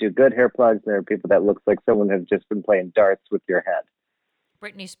people that do good hair plugs, and there are people that looks like someone has just been playing darts with your head.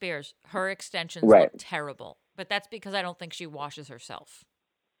 Britney Spears, her extensions Right. look terrible, but that's because I don't think she washes herself.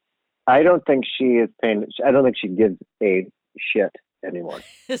 I don't think she is paying. I don't think she gives a shit anymore.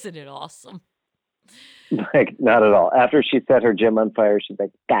 Isn't it awesome? Like, not at all. After she set her gym on fire, she's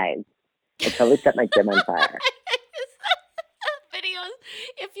like, guys, I totally set my gym on fire. Videos.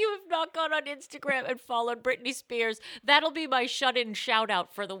 If you have not gone on Instagram and followed Britney Spears, that'll be my shut-in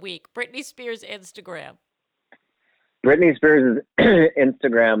shout-out for the week. Britney Spears Instagram. Britney Spears'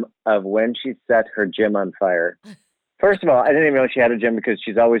 Instagram of when she set her gym on fire. First of all, I didn't even know she had a gym because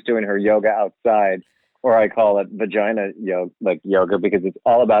she's always doing her yoga outside, or I call it vagina yoga, because it's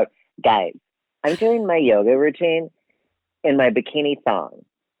all about, guys, I'm doing my yoga routine in my bikini thong,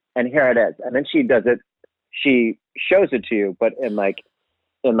 and here it is. And then she does it. She shows it to you, but in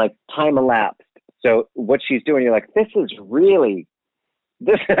time elapsed. So what she's doing, you're like, this is really.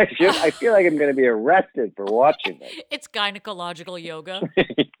 I feel like I'm going to be arrested for watching this. It's gynecological yoga.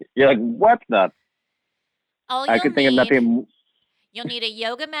 You're like, what's that? I could think of nothing. You'll need a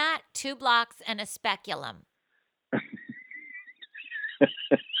yoga mat, 2 blocks, and a speculum.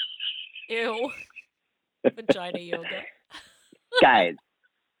 Ew. Vagina yoga. Guys,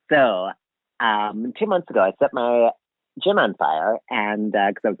 so 2 months ago, I set my gym on fire, and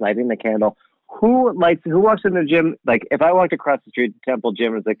because I was lighting the candle. Who walks in the gym? Like, if I walked across the street to Temple Gym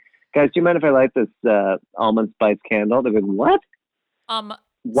and was like, guys, do you mind if I light this almond spice candle? They'd be like, what?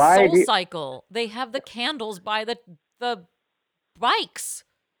 Why Soul Cycle. They have the candles by the bikes.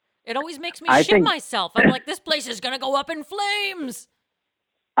 It always makes me shit myself. I'm like, this place is going to go up in flames.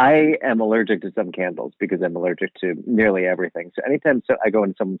 I am allergic to some candles because I'm allergic to nearly everything. So anytime I go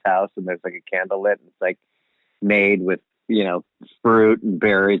into someone's house and there's like a candle lit and it's like made with, fruit and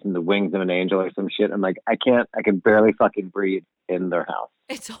berries and the wings of an angel or some shit, I'm like, I can barely fucking breathe in their house.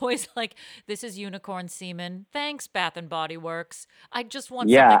 It's always like, this is unicorn semen. Thanks, Bath and Body Works. I just want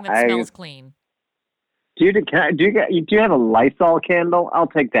something that smells clean. Do you have a Lysol candle? I'll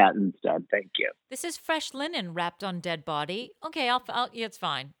take that instead. Thank you. This is fresh linen wrapped on dead body. Okay, I'll yeah, it's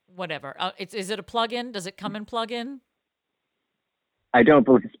fine. Whatever. Is it a plug-in? Does it come in plug-in? I don't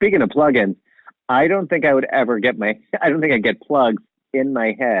believe. Speaking of plug-ins, I don't think I would ever I don't think I'd get plugs in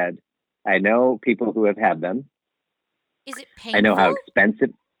my head I know people who have had them. Is it painful? I know how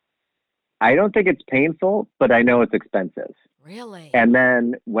expensive. I don't think it's painful, but I know it's expensive. Really? And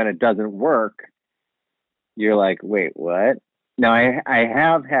then when it doesn't work, you're like, wait, what? Now, I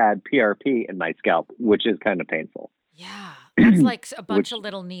have had PRP in my scalp, which is kind of painful. Yeah. That's like a bunch of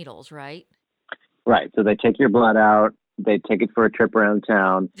little needles, right? Right. So they take your blood out, they take it for a trip around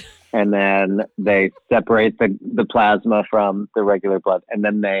town, and then they separate the plasma from the regular blood. And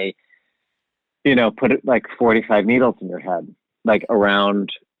then they, put it like 45 needles in your head, like around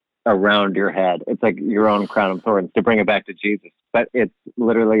your head. It's like your own crown of thorns to bring it back to Jesus. But it's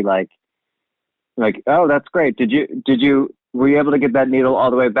literally like, oh, that's great. Were you able to get that needle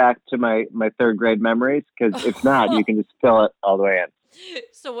all the way back to my third grade memories? Because if not, you can just fill it all the way in.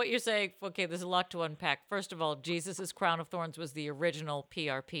 So what you're saying, okay, there's a lot to unpack. First of all, Jesus's crown of thorns was the original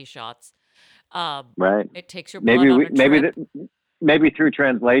PRP shots. Right. It takes your blood on a trip. Maybe through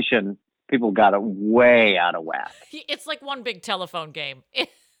translation, people got it way out of whack. It's like one big telephone game.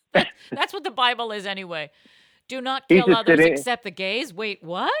 That's what the Bible is anyway. Do not kill others except the gays. Wait,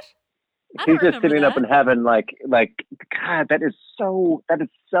 what? He's just sitting up in heaven like, God, that is so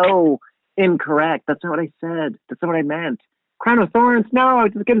incorrect. That's not what I said. That's not what I meant. Crown of thorns? No,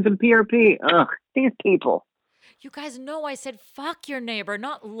 just getting some PRP. Ugh, these people. You guys know I said fuck your neighbor,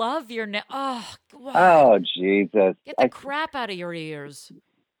 not love your neighbor. Oh, wow. Oh, Jesus. Get the crap out of your ears.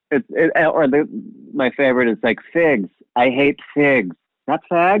 My favorite is like figs. I hate figs. Not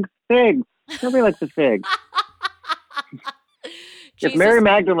fags, figs. Nobody likes the figs. If Mary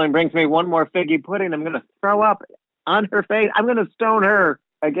Magdalene brings me one more figgy pudding, I'm going to throw up on her face. I'm going to stone her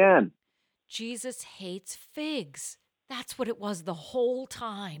again. Jesus hates figs. That's what it was the whole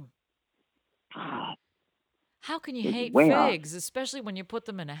time. How can you hate figs, especially when you put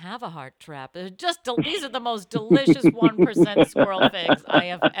them in a have-a-heart trap? These are the most delicious 1% squirrel figs I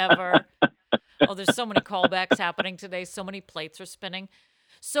have ever. Oh, there's so many callbacks happening today. So many plates are spinning.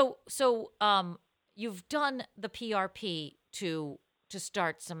 So you've done the PRP to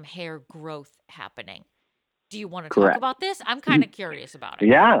start some hair growth happening. Do you want to talk about this? I'm kind of curious about it.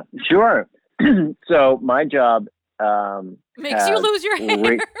 Yeah, sure. So my job makes you lose your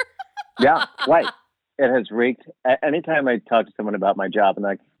hair. Yeah, right. It has wreaked. Anytime I talk to someone about my job, and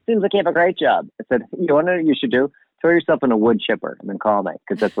they're like, seems like you have a great job. I said, you know what you should do? Throw yourself in a wood chipper and then call me,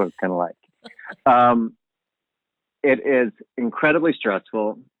 because that's what it's kind of like. It is incredibly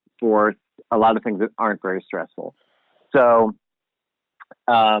stressful for a lot of things that aren't very stressful. So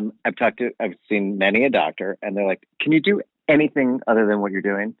I've seen many a doctor, and they're like, can you do anything other than what you're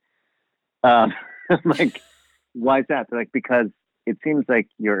doing? I'm like, why is that? They're like, because it seems like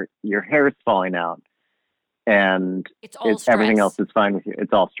your hair is falling out, and everything else is fine with you.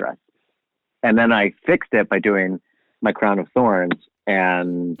 It's all stress. And then I fixed it by doing my crown of thorns,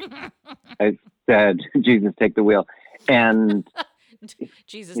 and I said, Jesus, take the wheel. And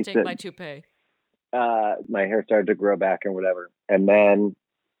Jesus, take my toupee. My hair started to grow back or whatever. And then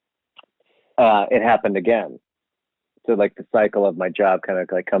it happened again. So like the cycle of my job kind of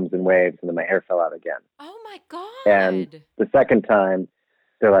like comes in waves, and then my hair fell out again. Oh my God. And the second time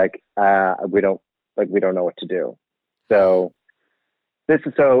they're like, we don't know what to do. So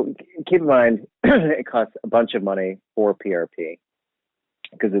keep in mind, it costs a bunch of money for PRP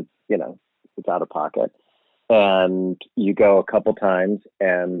because it's out of pocket, and you go a couple times,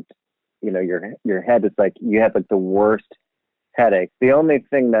 and your head is like, you have like the worst headache. The only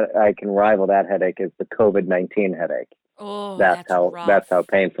thing that I can rival that headache is the COVID-19 headache. Oh, that's how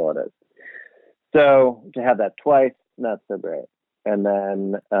painful it is. So to have that twice, not so great. And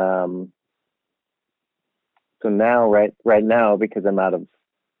then, so now, right now, because I'm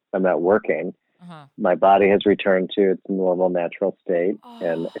not working, my body has returned to its normal, natural state,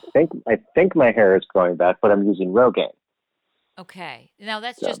 and I think my hair is growing back, but I'm using Rogaine. Okay, now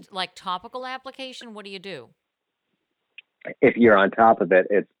that's just like topical application. What do you do? If you're on top of it,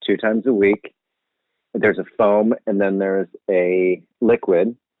 it's 2 times a week. There's a foam, and then there's a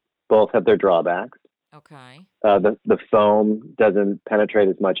liquid. Both have their drawbacks. Okay. The foam doesn't penetrate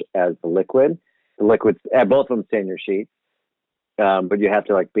as much as the liquid. The liquids, both of them stay in your sheet, but you have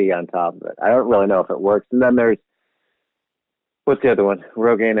to like be on top of it. I don't really know if it works. And then there's, what's the other one?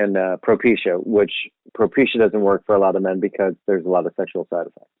 Rogaine and Propecia, which Propecia doesn't work for a lot of men because there's a lot of sexual side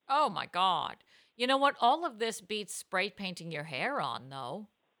effects. Oh my God. You know what? All of this beats spray painting your hair on, though.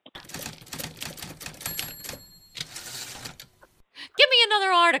 Give me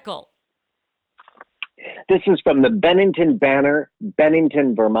another article. This is from the Bennington Banner,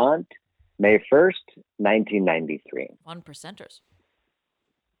 Bennington, Vermont, May 1st, 1993. 1%ers.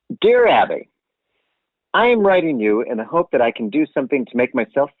 Dear Abby, I am writing you in the hope that I can do something to make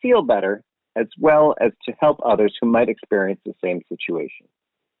myself feel better, as well as to help others who might experience the same situation.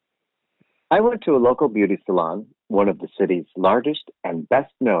 I went to a local beauty salon, one of the city's largest and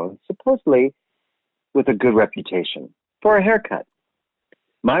best known, supposedly with a good reputation, for a haircut.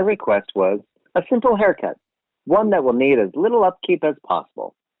 My request was a simple haircut, one that will need as little upkeep as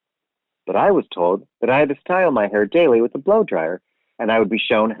possible. But I was told that I had to style my hair daily with a blow dryer, and I would be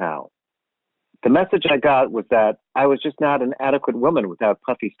shown how. The message I got was that I was just not an adequate woman without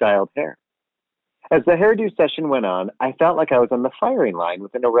puffy styled hair. As the hairdo session went on, I felt like I was on the firing line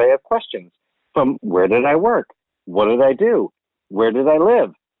with an array of questions, from where did I work? What did I do? Where did I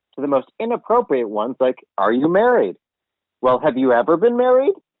live? To the most inappropriate ones like, are you married? Well, have you ever been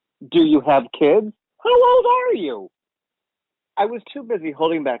married? Do you have kids? How old are you? I was too busy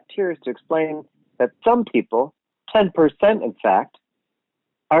holding back tears to explain that some people, 10% in fact,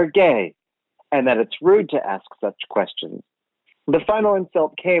 are gay, and that it's rude to ask such questions. The final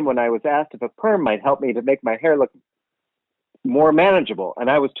insult came when I was asked if a perm might help me to make my hair look more manageable, and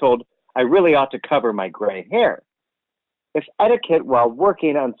I was told I really ought to cover my gray hair. If etiquette while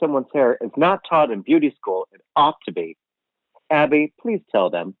working on someone's hair is not taught in beauty school, it ought to be. Abby, please tell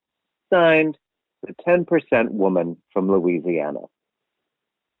them. Signed, the 10% woman from Louisiana.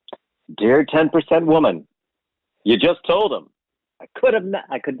 Dear 10% woman, you just told them. I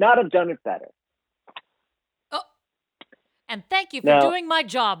could not have done it better. Oh, and thank you for doing my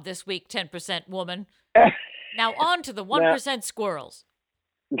job this week, 10% woman. Now on to the 1% squirrels.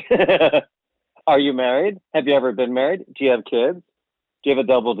 Are you married? Have you ever been married? Do you have kids? Do you have a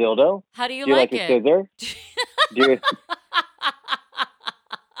double dildo? How do you like it? A scissor?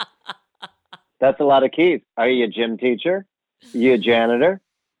 That's a lot of keys. Are you a gym teacher? Are you a janitor?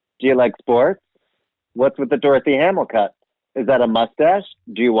 Do you like sports? What's with the Dorothy Hamill cut? Is that a mustache?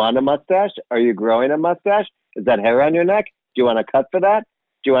 Do you want a mustache? Are you growing a mustache? Is that hair on your neck? Do you want a cut for that?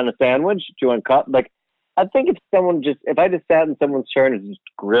 Do you want a sandwich? Do you want cut? Like, I think if I just sat in someone's chair and just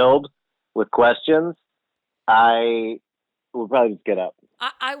grilled with questions, I would probably just get up.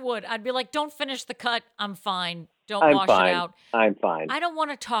 I would. I'd be like, don't finish the cut. I'm fine. Don't wash it out. I'm fine. I don't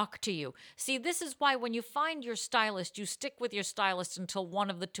want to talk to you. See, this is why when you find your stylist, you stick with your stylist until one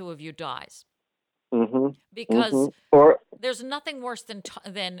of the two of you dies. Mm-hmm. Because Or there's nothing worse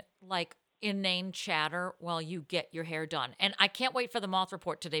than like inane chatter while you get your hair done. And I can't wait for the Moth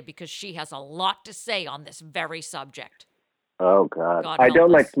Report today because she has a lot to say on this very subject. Oh, God I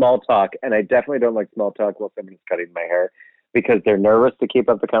don't like small talk, and I definitely don't like small talk while someone's cutting my hair because they're nervous to keep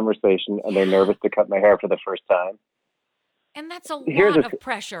up the conversation and they're nervous to cut my hair for the first time. And that's a lot of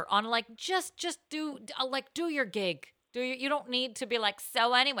pressure on like just do your gig. You don't need to be like,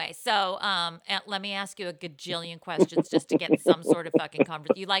 so anyway, let me ask you a gajillion questions just to get some sort of fucking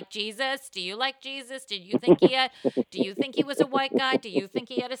conversation. You like Jesus? Do you like Jesus? Do you think he was a white guy? Do you think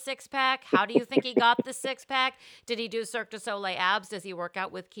he had a six-pack? How do you think he got the six-pack? Did he do Cirque du Soleil abs? Does he work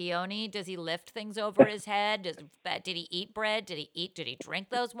out with Keone? Does he lift things over his head? Did he eat bread? Did he drink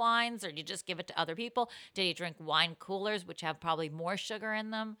those wines? Or did you just give it to other people? Did he drink wine coolers, which have probably more sugar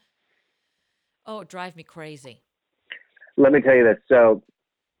in them? Oh, it drives me crazy. Let me tell you this. So,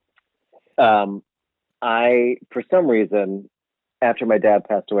 I, for some reason, after my dad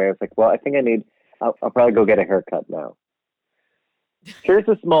passed away, I was like, well, I think I'll probably go get a haircut now. Here's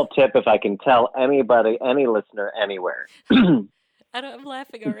a small tip if I can tell anybody, any listener, anywhere. I'm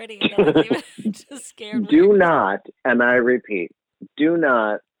laughing already. I'm just scared. Do not, and I repeat, do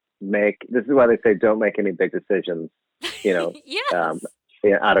not this is why they say don't make any big decisions, yes.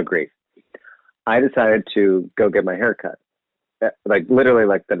 Out of grief. I decided to go get my hair cut, like literally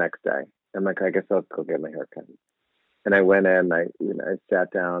like the next day. I'm like, I guess I'll go get my hair cut. And I went in, I sat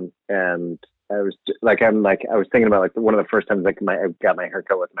down and I was I was thinking about like one of the first times I got my hair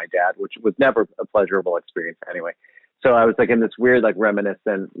cut with my dad, which was never a pleasurable experience anyway. So I was like in this weird, like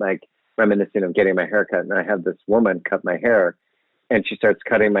reminiscing of getting my hair cut. And I had this woman cut my hair and she starts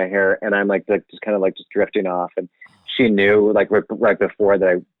cutting my hair and I'm like just kind of like just drifting off. And she knew like right before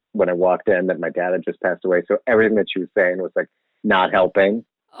that when I walked in that my dad had just passed away. So everything that she was saying was like not helping.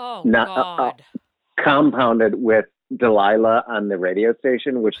 Oh, God. Compounded with Delilah on the radio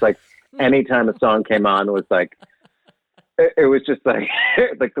station, which like anytime a song came on was like, it was just like,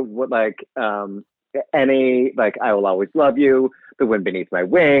 any, like, I Will Always Love You, The Wind Beneath My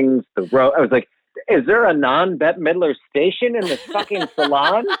Wings, I was like, is there a non-Bette Midler station in this fucking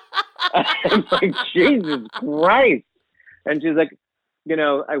salon? I'm like, Jesus Christ. And she's like,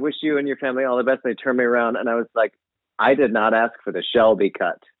 I wish you and your family all the best. They turned me around and I was like, I did not ask for the Shelby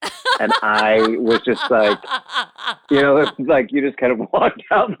cut. And I was just like, it's like you just kind of walked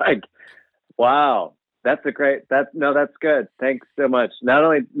out like, wow, That's that's good. Thanks so much. Not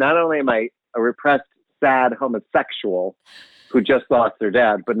only am I a repressed, sad homosexual who just lost their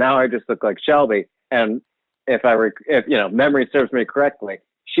dad, but now I just look like Shelby. And if memory serves me correctly,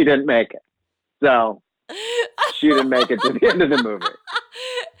 she didn't make it. So she didn't make it to the end of the movie.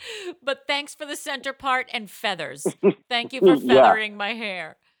 But thanks for the center part and feathers. Thank you for feathering my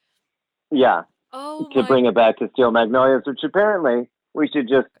hair. Yeah. Oh, to bring it back to Steel Magnolias, which apparently we should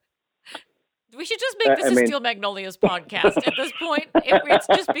just make this a Steel Magnolias podcast at this point. It's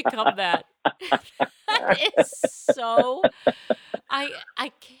just become that. That is so.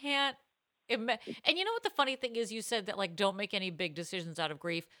 I can't. And you know what the funny thing is? You said that like don't make any big decisions out of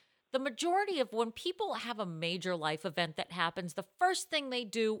grief. The majority of when people have a major life event that happens, the first thing they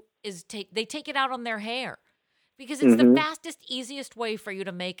do is take it out on their hair because it's the fastest, easiest way for you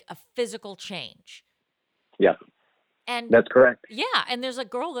to make a physical change. Yeah. And that's correct. Yeah. And there's a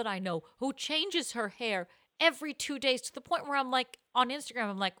girl that I know who changes her hair every 2 days to the point where I'm like, on Instagram,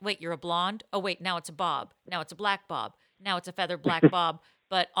 I'm like, wait, you're a blonde? Oh, wait, now it's a bob. Now it's a black bob. Now it's a feathered black bob.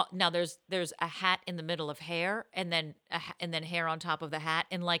 But now there's a hat in the middle of hair and then hair on top of the hat.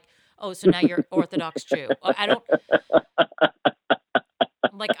 And like, oh, so now you're Orthodox Jew.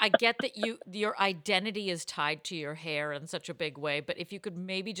 I get that your identity is tied to your hair in such a big way, but if you could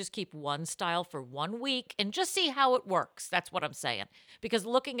maybe just keep one style for 1 week and just see how it works, that's what I'm saying. Because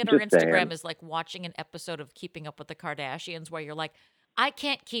looking at her Instagram is like watching an episode of Keeping Up with the Kardashians where you're like, I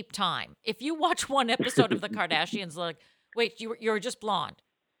can't keep time. If you watch one episode of the Kardashians, like, wait, you're just blonde.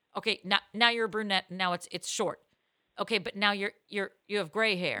 Okay, now you're a brunette. And now it's short. Okay, but now you have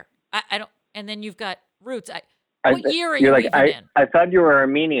gray hair. I don't, and then you've got roots. What year are you even in? I thought you were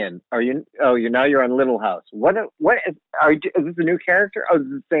Armenian. Are you? Oh, you're on Little House. What is this a new character? Oh, this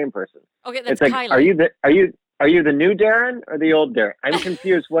is the same person. Okay, that's it's like, Kylie. Are you the new Darren or the old Darren? I'm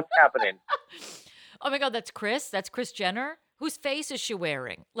confused. What's happening? Oh my God, that's Kris. That's Kris Jenner. Whose face is she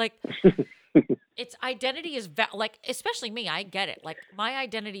wearing? Like, its identity is like, especially me. I get it. Like, my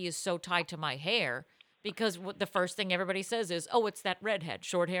identity is so tied to my hair because the first thing everybody says is, "Oh, it's that redhead,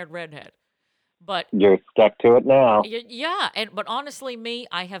 short-haired redhead." But you're stuck to it now. Yeah, but honestly,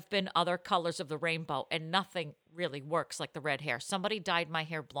 I have been other colors of the rainbow, and nothing really works like the red hair. Somebody dyed my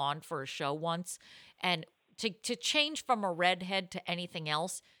hair blonde for a show once, and to change from a redhead to anything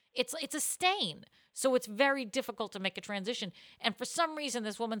else, it's a stain. So it's very difficult to make a transition. And for some reason,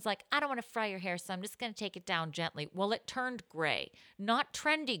 this woman's like, I don't want to fry your hair, so I'm just going to take it down gently. Well, it turned gray. Not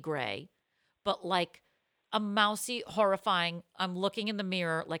trendy gray, but like a mousy, horrifying, I'm looking in the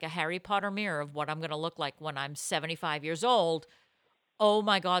mirror like a Harry Potter mirror of what I'm going to look like when I'm 75 years old. Oh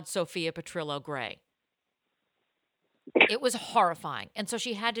my God, Sophia Petrillo gray. It was horrifying. And so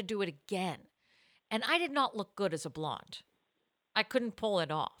she had to do it again. And I did not look good as a blonde. I couldn't pull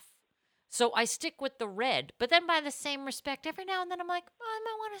it off. So I stick with the red, but then by the same respect, every now and then I'm like, I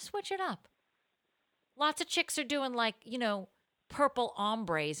might want to switch it up. Lots of chicks are doing like, purple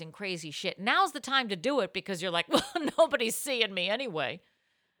ombres and crazy shit. Now's the time to do it because you're like, well, nobody's seeing me anyway.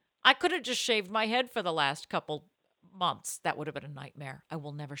 I could have just shaved my head for the last couple months. That would have been a nightmare. I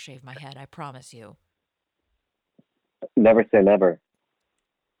will never shave my head, I promise you. Never say never.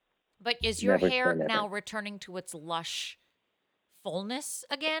 But is your hair now returning to its lush fullness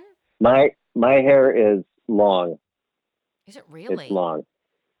again? My hair is long. Is it really? It's long.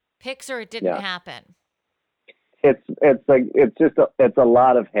 Pics or it didn't happen? It's a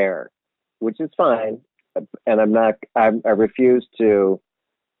lot of hair, which is fine. And I refuse to.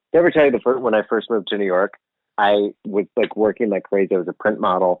 Did I ever tell you when I first moved to New York, I was like working like crazy. I was a print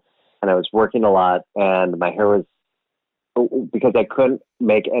model and I was working a lot and my hair was, because I couldn't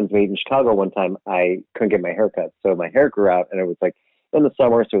make ends meet in Chicago one time, I couldn't get my hair cut. So my hair grew out and it was like in the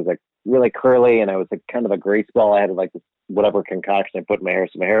summer. So it was like really curly and I was like kind of a grease ball. I had like this whatever concoction I put in my hair.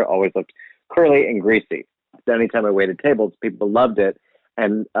 So my hair always looked curly and greasy. So anytime I waited tables, people loved it.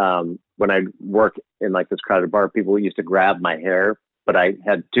 And when I work in like this crowded bar, people used to grab my hair, but I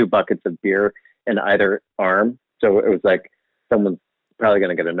had 2 buckets of beer in either arm. So it was like someone's probably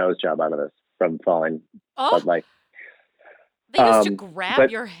going to get a nose job out of this from falling. Oh, but like, they used to grab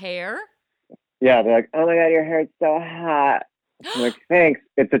your hair? Yeah, they're like, oh my God, your hair is so hot. I'm like, thanks.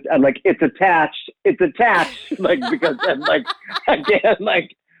 I'm like, it's attached. It's attached. Like, because I'm like, again,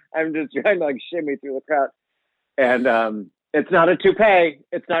 like, I'm just trying to like shimmy through the crowd. And it's not a toupee.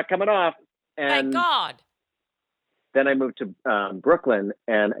 It's not coming off. And thank God. Then I moved to Brooklyn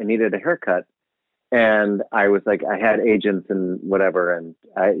and I needed a haircut. And I was like, I had agents and whatever. And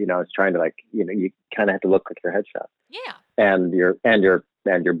I was trying to like, you kind of have to look like your headshot. Yeah. And your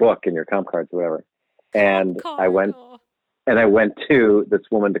book and your comp cards, or whatever. And I went to this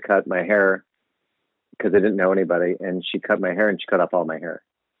woman to cut my hair because I didn't know anybody, and she cut my hair and she cut off all my hair.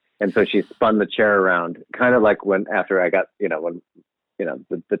 And so she spun the chair around, kind of like after I got,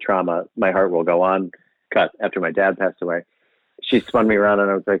 the trauma, My Heart Will Go On cut after my dad passed away. She spun me around, and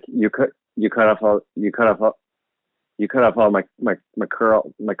I was like, you cut off all my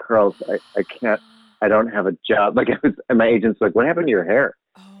curls. I can't, I don't have a job. Like, and my agent's like, what happened to your hair?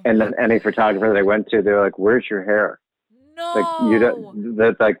 Oh, And then any photographer that I went to, they're like, where's your hair? no. Like, you don't,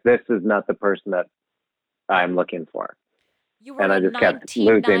 that's like, this is not the person that I'm looking for. You were and a I just kept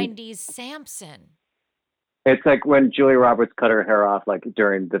losing. 1990s Samson. It's like when Julia Roberts cut her hair off, like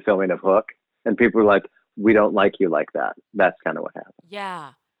during the filming of Hook, and people were like, we don't like you like that. That's kind of what happened.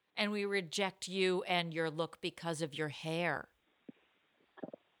 Yeah. And we reject you and your look because of your hair.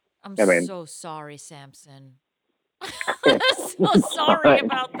 I'm so sorry, Samson. So sorry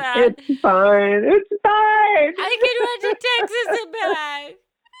about that. It's fine. It's fine. I can run to Texas and back.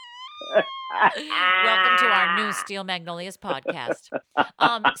 Welcome to our new Steel Magnolias podcast.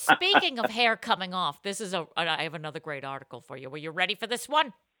 Speaking of hair coming off, I have another great article for you. Were you ready for this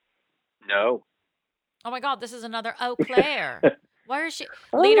one? No. Oh my God, this is another Eau Claire. Where is she?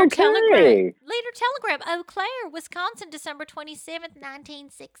 Oh, Leader okay. Telegram. Leader Telegram, Eau Claire, Wisconsin, December 27th,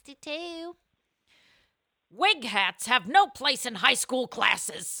 1962. Wig hats have no place in high school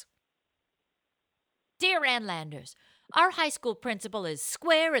classes. Dear Ann Landers, our high school principal is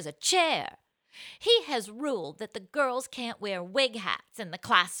square as a chair. He has ruled that the girls can't wear wig hats in the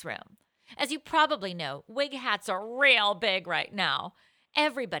classroom. As you probably know, wig hats are real big right now.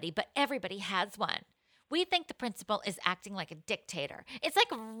 Everybody has one. We think the principal is acting like a dictator. It's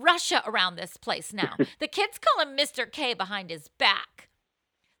like Russia around this place now. The kids call him Mr. K behind his back.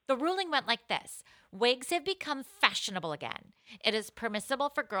 The ruling went like this. Wigs have become fashionable again. It is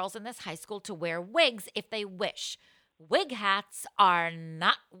permissible for girls in this high school to wear wigs if they wish. Wig hats are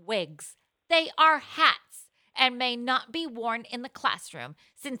not wigs. They are hats and may not be worn in the classroom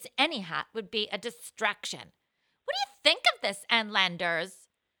since any hat would be a distraction. What do you think of this, Ann Landers?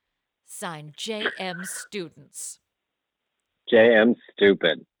 Signed, J.M. Students. J.M.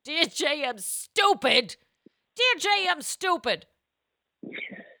 Stupid. Dear J.M. Stupid. Dear J.M. Stupid.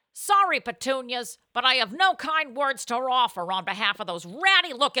 Sorry, Petunias, but I have no kind words to offer on behalf of those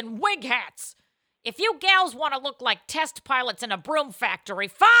ratty-looking wig hats. If you gals want to look like test pilots in a broom factory,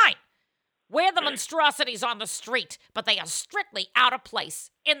 fine. Wear the monstrosities on the street, but they are strictly out of place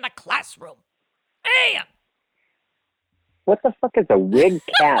in the classroom. Ann! What the fuck is a wig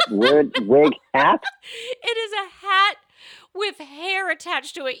cat? Wig hat? It is a hat with hair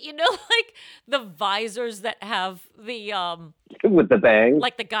attached to it. You know, like the visors that have the With the bangs?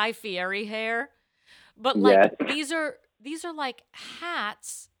 like the Guy Fieri hair. But like Yes. these are like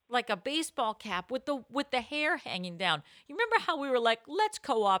hats, like a baseball cap with the hair hanging down. You remember how we were like, let's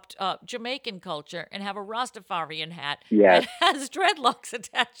co-opt Jamaican culture and have a Rastafarian hat Yes. that has dreadlocks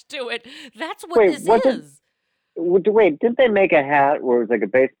attached to it. That's what this is. Wait, didn't they make a hat where it was like a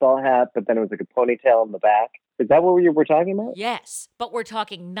baseball hat, but then it was like a ponytail in the back? Is that what we're talking about? Yes, but we're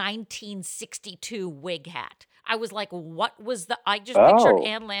talking 1962 wig hat. I was like, what was I just pictured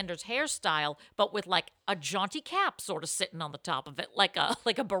Ann Landers' hairstyle, but with like a jaunty cap sort of sitting on the top of it, like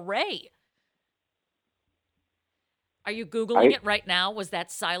a beret. Are you Googling it right now? Was that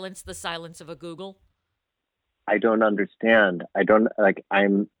silence the silence of a Google? I don't understand.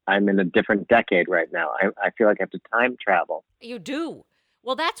 I'm in a different decade right now. I feel like I have to time travel. You do.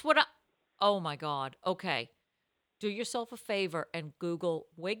 Well, that's what oh my God. Okay. Do yourself a favor and Google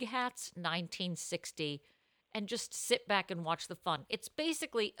wig hats 1960 and just sit back and watch the fun. It's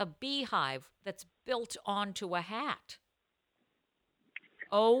basically a beehive that's built onto a hat.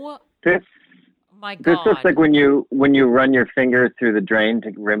 Oh my God. This looks like when you run your finger through the drain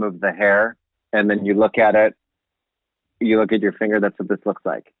to remove the hair, and then you look at it. You look at your finger. That's what this looks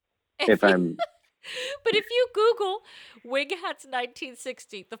like. But if you Google wig hats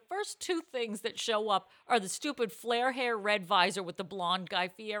 1960, the first two things that show up are the stupid flare hair red visor with the blonde Guy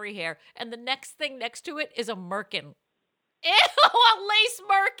Fieri hair, and the next thing next to it is a merkin. Ew, a lace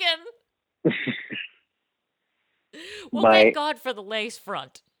merkin. Well, thank God for the lace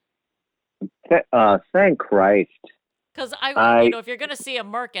front. Thank Christ. Because if you're going to see a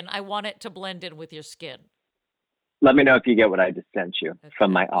merkin, I want it to blend in with your skin. Let me know if you get what I just sent you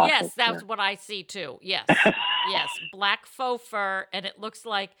from my office. Yes, that's what I see too. Yes. Yes. Black faux fur. And it looks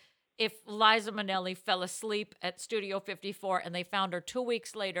like if Liza Minnelli fell asleep at Studio 54 and they found her 2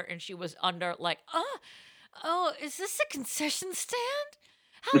 weeks later and she was under like, oh, is this a concession stand?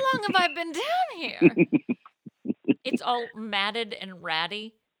 How long have I been down here? It's all matted and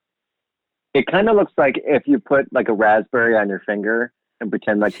ratty. It kind of looks like if you put like a raspberry on your finger and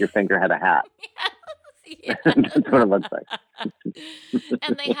pretend like your finger had a hat. Yes. Yeah. That's what it looks like.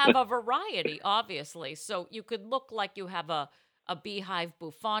 And they have a variety, obviously. So you could look like you have a Beehive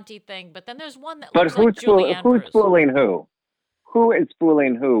Buffonti thing, but then there's one that But looks like who's Julie Andrews. fooling who? Who is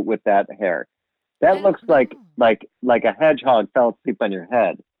fooling who with that hair? I That don't looks like know. like a hedgehog fell asleep on your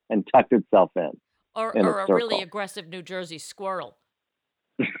head and tucked itself in. Or in a a really circle. aggressive New Jersey squirrel.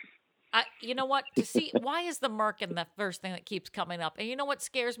 You know what? To see why is the merkin the first thing that keeps coming up? And you know what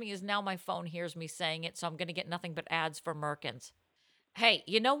scares me is now my phone hears me saying it, so I'm going to get nothing but ads for merkins. Hey,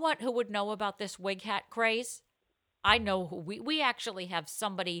 you know what? Who would know about this wig hat craze? I know who. We actually have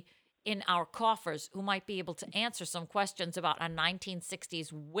somebody in our coffers who might be able to answer some questions about a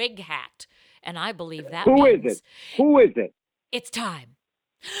 1960s wig hat, and I believe that Who is means it? Who is it? it's time.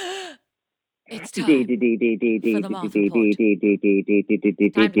 It's time for the Muff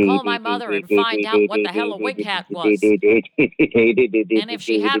Report. Time to call my mother and find out what the hell a wig hat was. And if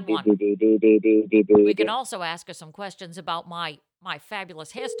she had one. We can also ask her some questions about my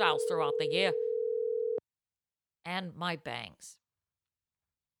fabulous hairstyles throughout the year. And my bangs.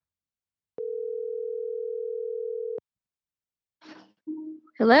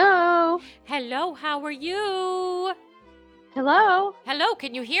 Hello. Hello, how are you? Hello. Hello,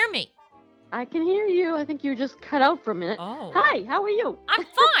 can you hear me? I can hear you. I think you just cut out for a minute. Oh. Hi, how are you? I'm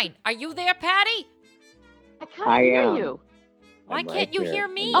fine. Are you there, Patty? I can't I hear am. you. Why I'm can't right you here. hear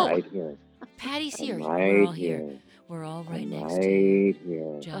me? I'm right here. Patty's I'm here. We're right all here. here. We're all right I'm next to you. right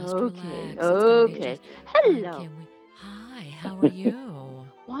here. Just Okay, relax. It's gonna be okay. just Hello. fine. Can we... Hi, how are you?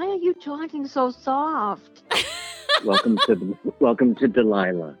 Why are you talking so soft? Welcome to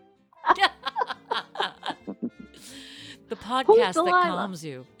Delilah. The podcast that Delilah? calms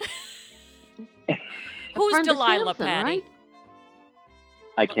you. A Who's friend of Delilah, Samson, Patty? right?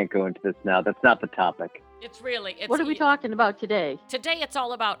 I can't go into this now. That's not the topic. It's really. It's, What are we talking about today? Today it's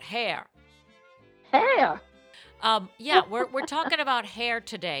all about hair. Hair. Yeah, we're talking about hair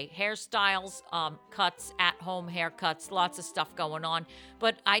today. Hairstyles, cuts, at-home haircuts, lots of stuff going on.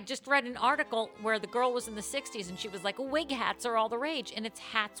 But I just read an article where the girl was in the 60s and she was like, wig hats are all the rage, and it's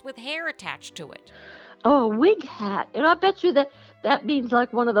hats with hair attached to it. Oh, a wig hat. And I bet you that means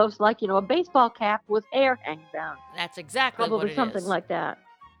like one of those, like, a baseball cap with hair hanging down. That's exactly what Probably it something is. like that.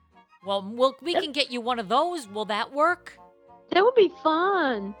 Well, we can get you one of those. Will that work? That would be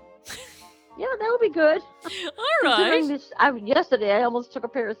fun. Yeah, that would be good. All Considering right. yesterday I almost took a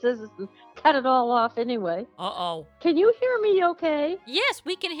pair of scissors and cut it all off anyway. Uh-oh. Can you hear me okay? Yes,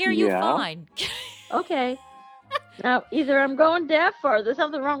 we can hear you Yeah. fine. Okay. Now, either I'm going deaf or there's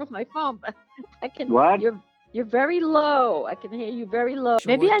something wrong with my phone, but I can. What? You're very low. I can hear you very low. Sure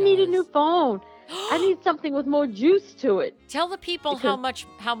Maybe I need a does. new phone. I need something with more juice to it. Tell the people Because-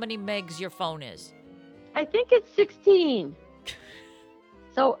 how many megs your phone is. I think it's 16.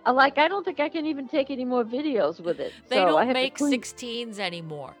 So, I don't think I can even take any more videos with it. They so I don't have to make clean- 16s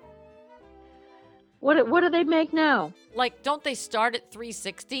anymore. What do they make now? Like, don't they start at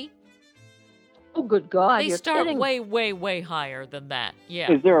 360? Oh, good God! They you're start kidding. way, way, way higher than that. Yeah.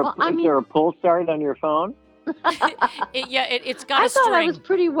 Is there a Well, I is mean- there a pull start on your phone? It's got a I thought string. I was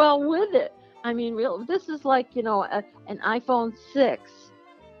pretty well with it. I mean, this is like, an iPhone 6.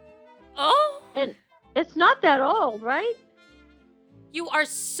 Oh, And it's not that old, right? you are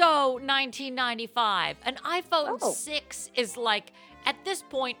so 1995. An iPhone Oh. 6 is like, at this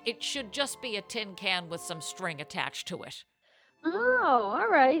point, it should just be a tin can with some string attached to it. Oh, all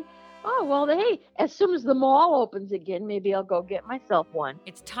right. Oh, well, hey, as soon as the mall opens again, maybe I'll go get myself one.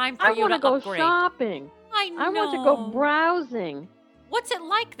 It's time for I you want to to go upgrade. shopping. I know. I want to go browsing. What's it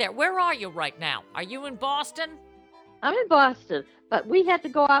like there? Where are you right now? Are you in Boston? I'm in Boston, but we had to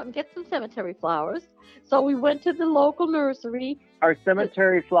go out and get some cemetery flowers. So we went to the local nursery. Are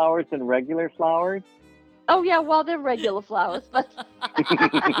cemetery flowers and regular flowers? Oh, yeah, well, they're regular flowers, but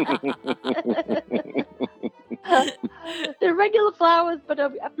they're regular flowers, but I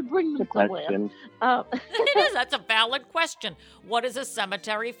have to bring them somewhere. Question. It is. That's a valid question. What is a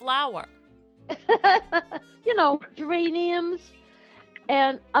cemetery flower? Geraniums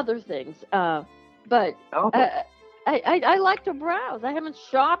and other things. But Oh, I like to browse. I haven't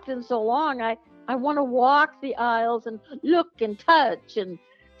shopped in so long. I want to walk the aisles and look and touch and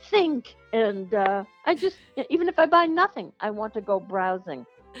think. And I just, even if I buy nothing, I want to go browsing.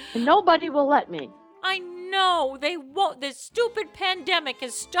 And nobody will let me. I know. They won't. This stupid pandemic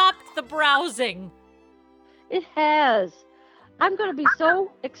has stopped the browsing. It has. I'm going to be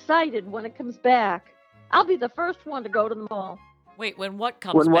so excited when it comes back. I'll be the first one to go to the mall. Wait, when what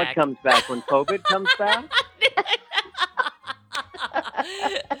comes when back? what comes back? When COVID comes back?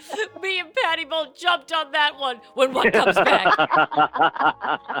 Me and Patty both jumped on that one. When what comes back?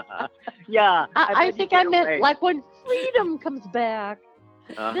 Yeah. I bet you think I can't meant wait. like when freedom comes back,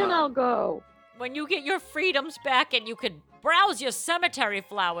 then Uh-huh. I'll go. When you get your freedoms back and you could browse your cemetery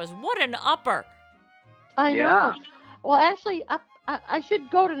flowers, what an upper. I Yeah. know. Well, actually, I should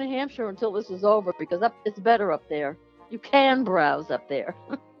go to New Hampshire until this is over because it's better up there. You can browse up there.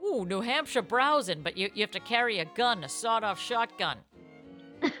 Ooh, New Hampshire browsing, but you have to carry a gun, a sawed-off shotgun.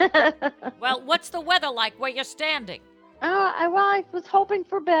 Well, what's the weather like where you're standing? I was hoping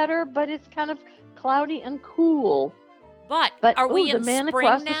for better, but it's kind of cloudy and cool. But are But we the in man spring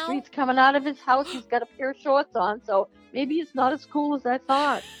across the now? street's coming out of his house. He's got a pair of shorts on, so maybe it's not as cool as I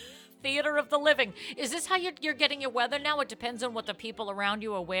thought. Theater of the living. Is this how you're getting your weather now? It depends on what the people around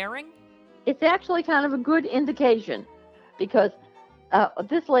you are wearing? It's actually kind of a good indication because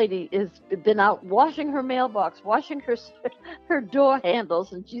this lady has been out washing her mailbox, washing her door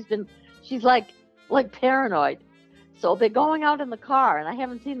handles, and she's like paranoid. So they're going out in the car, and I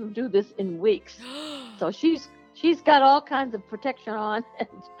haven't seen them do this in weeks. So she's got all kinds of protection on.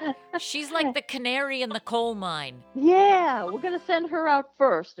 She's like the canary in the coal mine. Yeah, we're gonna send her out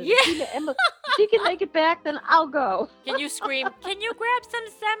first. And if she can make it back, then I'll go. Can you scream, can you grab some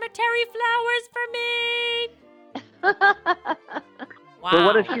cemetery flowers for me? Wow. But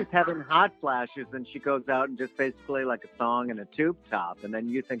what if she's having hot flashes and she goes out and just basically like a song and a tube top, and then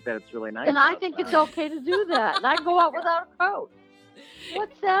you think that it's really nice? And I think it's okay to do that. And I go out without a coat.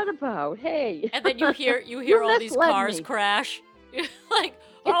 What's that about? Hey. And then you hear You all these misled cars me. crash. You're like,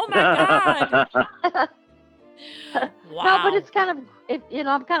 oh my God. Wow. No, but it's kind of,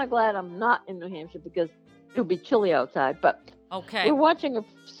 I'm kind of glad I'm not in New Hampshire because it'll be chilly outside. But okay. we're watching a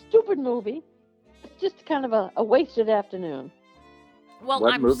stupid movie. It's just kind of a wasted afternoon. Well,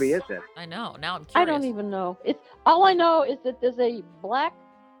 What movie is it? I know. Now I'm curious. I don't even know. All I know is that there's a black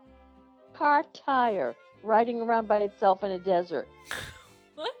car tire riding around by itself in a desert.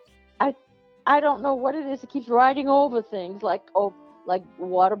 What? I don't know what it is. It keeps riding over things like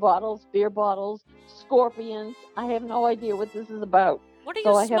water bottles, beer bottles, scorpions. I have no idea what this is about. What are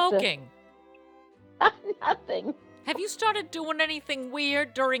So you I have to- smoking? Nothing. Have you started doing anything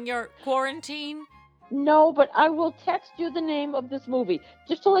weird during your quarantine? No, but I will text you the name of this movie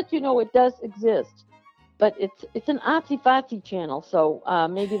just to let you know it does exist. But it's an artsy-fartsy channel, so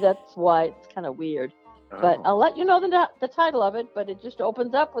maybe that's why it's kind of weird. But Oh. I'll let you know the title of it. But it just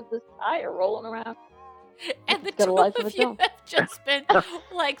opens up with this tire rolling around. And the It's got a two life of of its you own. have just been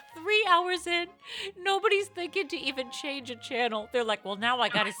like 3 hours in. Nobody's thinking to even change a channel. They're like, well, now I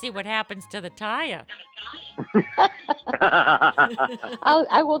got to see what happens to the tire.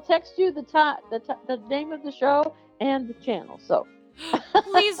 I will text you the name of the show and the channel. So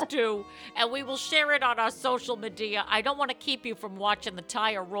Please do. And we will share it on our social media. I don't want to keep you from watching the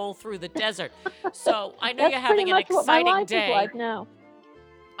tire roll through the desert. So I know that's you're having pretty an much what my exciting life day. is like now.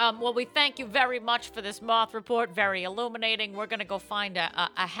 Well, we thank you very much for this moth report. Very illuminating. We're going to go find a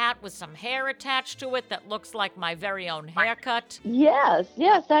hat with some hair attached to it that looks like my very own haircut. Yes.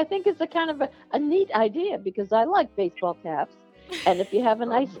 I think it's a kind of a neat idea because I like baseball caps, and if you have a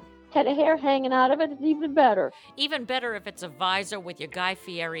nice head of hair hanging out of it, it's even better. Even better if it's a visor with your Guy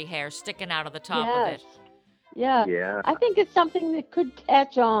Fieri hair sticking out of the top of Yes. it. Yeah. Yeah. I think it's something that could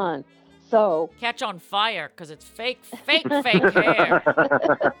catch on. So Catch on fire because it's fake hair.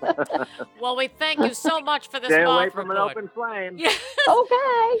 Well, we thank you so much for this Stay away moth from report. an open flame. Yes.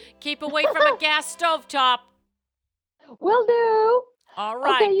 okay, Keep away from a gas stovetop. will do. All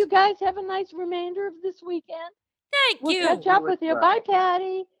right. Okay, you guys have a nice remainder of this weekend. Thank We'll you. catch up You with as you. well. Bye,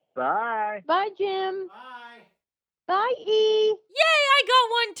 Patty. Bye. Bye, Jim. Bye, E. Yay, I got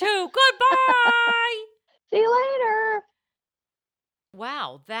one too. Goodbye. See you later.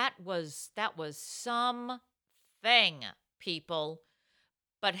 Wow, that was something, people.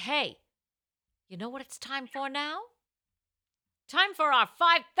 But hey, you know what it's time for now? Time for our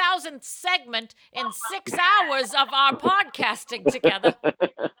 5,000th segment in 6 hours of our podcasting together.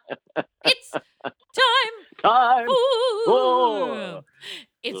 It's time for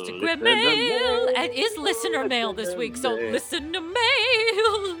Instagram mail. And it's listener mail this week, so listen to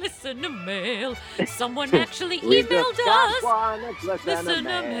mail. Someone actually We emailed just got us. one, it's listener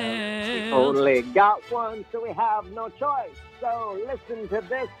Listener mail. mail. Only got one, so we have no choice. So listen to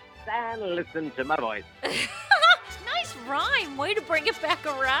this and listen to my voice. Nice rhyme. Way to bring it back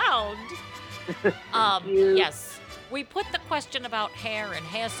around. you. Yes. We put the question about hair and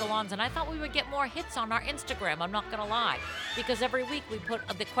hair salons, and I thought we would get more hits on our Instagram. I'm not going to lie. Because every week we put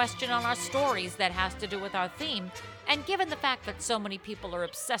the question on our stories that has to do with our theme. And given the fact that so many people are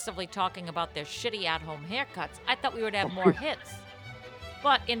obsessively talking about their shitty at-home haircuts, I thought we would have more hits.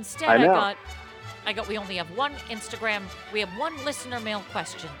 But instead I know. we only have one Instagram, we have one listener mail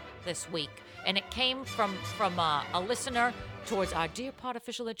question. this week, and it came from a listener towards our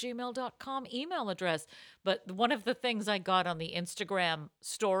dearpodofficial@gmail.com email address. But one of the things I got on the Instagram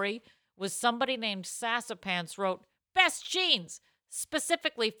story was somebody named Sassapants wrote, "Best jeans,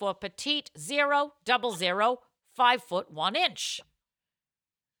 specifically for petite 000 5 foot 1 inch."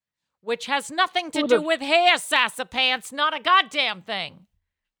 Which has nothing to Who do the- with hair, Sassapants, not a goddamn thing.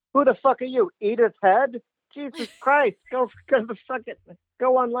 Who the fuck are you? Edith Head? Jesus Christ!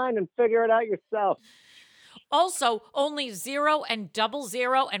 Go online and figure it out yourself. Also, only 0 and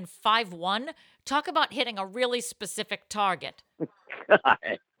 00 and 51. Talk about hitting a really specific target.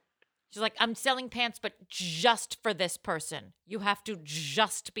 God. She's like, "I'm selling pants, but just for this person. You have to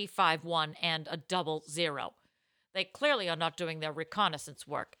just be 5'1" and a 00. They clearly are not doing their reconnaissance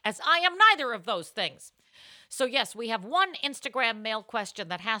work, as I am neither of those things. So yes, we have one Instagram mail question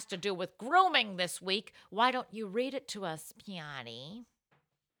that has to do with grooming this week. Why don't you read it to us, Piani?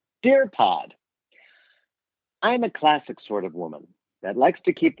 Dear Pod, I'm a classic sort of woman that likes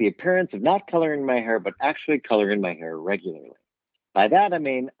to keep the appearance of not coloring my hair, but actually coloring my hair regularly. By that, I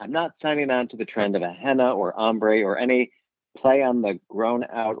mean, I'm not signing on to the trend of a henna or ombre or any play on the grown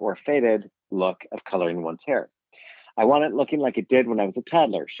out or faded look of coloring one's hair. I want it looking like it did when I was a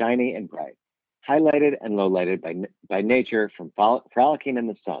toddler, shiny and bright, highlighted and low-lighted by nature from frolicking in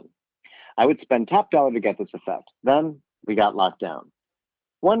the sun. I would spend top dollar to get this effect. Then we got locked down.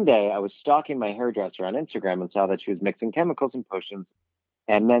 One day, I was stalking my hairdresser on Instagram and saw that she was mixing chemicals and potions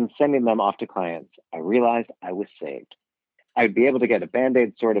and then sending them off to clients. I realized I was saved. I'd be able to get a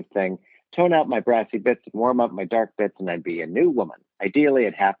Band-Aid sort of thing, tone out my brassy bits and warm up my dark bits, and I'd be a new woman, ideally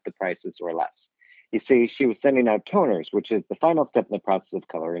at half the prices or less. You see, she was sending out toners, which is the final step in the process of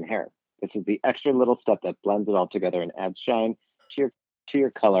coloring hair. This is the extra little step that blends it all together and adds shine to your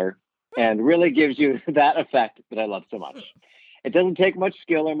color and really gives you that effect that I love so much. It doesn't take much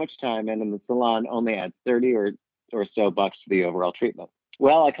skill or much time, and the salon only adds 30 or so bucks to the overall treatment.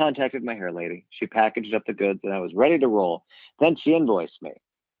 Well, I contacted my hair lady. She packaged up the goods, and I was ready to roll. Then she invoiced me.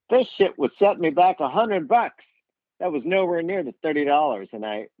 This shit was setting me back $100. That was nowhere near the $30, and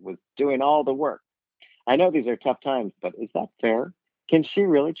I was doing all the work. I know these are tough times, but is that fair? Can she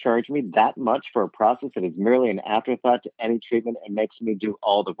really charge me that much for a process that is merely an afterthought to any treatment and makes me do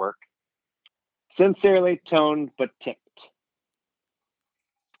all the work? Sincerely, toned but ticked.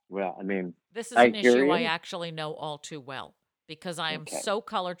 Well, I mean, This is an hear issue I you. actually know all too well because I am Okay. so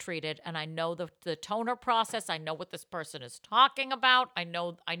color treated and I know the toner process. I know what this person is talking about. I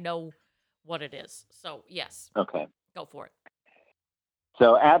know what it is. So yes, Okay. go for it.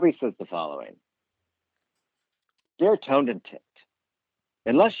 So Abby says the following. Dear Toned and Ticked,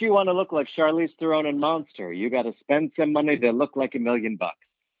 unless you want to look like Charlize Theron in Monster, you got to spend some money to look like $1 million.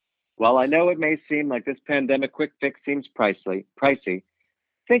 While I know it may seem like this pandemic quick fix seems pricey,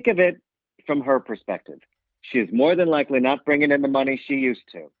 think of it from her perspective. She is more than likely not bringing in the money she used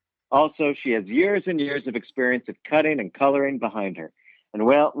to. Also, she has years and years of experience of cutting and coloring behind her. And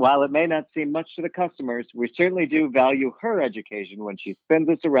while it may not seem much to the customers, we certainly do value her education when she spins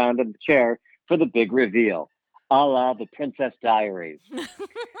us around in the chair for the big reveal, a la the Princess Diaries.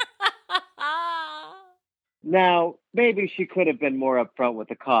 Now, maybe she could have been more upfront with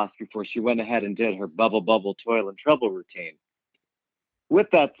the cost before she went ahead and did her bubble, toil, and trouble routine. With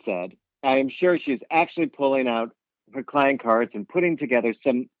that said, I am sure she's actually pulling out her client cards and putting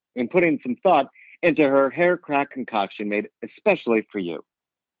some thought into her hair crack concoction made especially for you.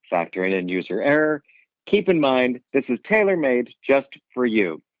 Factoring in user error, keep in mind this is tailor-made just for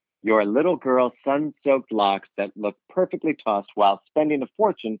you. Your little girl sun-soaked locks that look perfectly tossed while spending a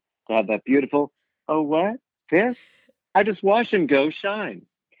fortune to have that beautiful, oh what? This? I just wash and go shine.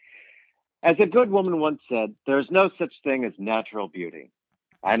 As a good woman once said, there's no such thing as natural beauty.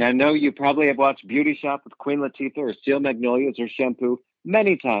 And I know you probably have watched Beauty Shop with Queen Latifah or Steel Magnolias or Shampoo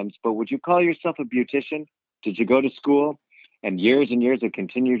many times, but would you call yourself a beautician? Did you go to school and years of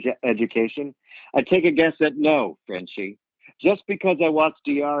continued education? I take a guess that no, Frenchie. Just because I watched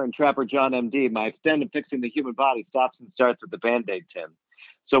DR and Trapper John MD, my extent of fixing the human body stops and starts with the Band-Aid tin.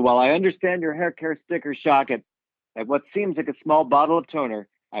 So while I understand your hair care sticker shock at what seems like a small bottle of toner,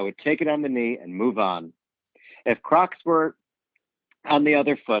 I would take it on the knee and move on. If Crocs were on the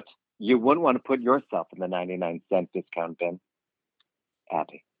other foot, you wouldn't want to put yourself in the 99-cent discount bin.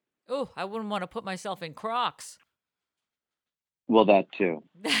 Abby. Oh, I wouldn't want to put myself in Crocs. Well, that too.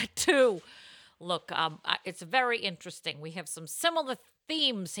 That too. Look, it's very interesting. We have some similar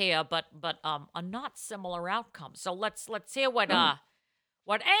themes here, but a not similar outcome. So let's hear what Ann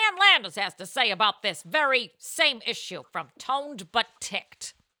Landers has to say about this very same issue from Toned But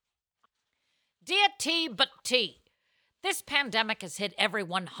Ticked. Dear T but T, This pandemic has hit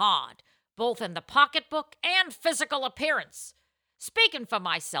everyone hard, both in the pocketbook and physical appearance. Speaking for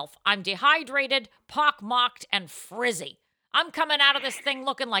myself, I'm dehydrated, pockmarked, and frizzy. I'm coming out of this thing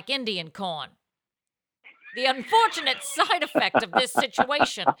looking like Indian corn. The unfortunate side effect of this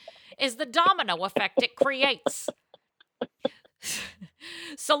situation is the domino effect it creates.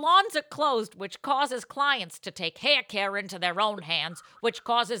 Salons are closed, which causes clients to take hair care into their own hands, which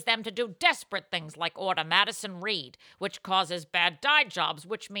causes them to do desperate things like order Madison Reed, which causes bad dye jobs,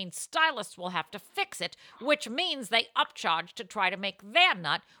 which means stylists will have to fix it, which means they upcharge to try to make their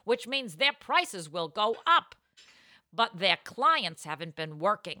nut, which means their prices will go up. But their clients haven't been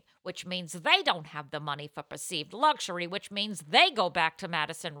working, which means they don't have the money for perceived luxury, which means they go back to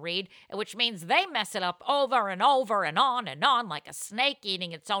Madison Reed, which means they mess it up over and over and on like a snake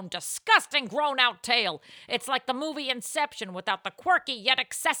eating its own disgusting grown-out tail. It's like the movie Inception without the quirky yet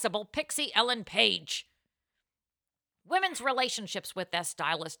accessible Pixie Ellen Page. Women's relationships with their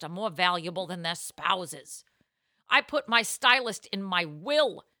stylist are more valuable than their spouses. I put my stylist in my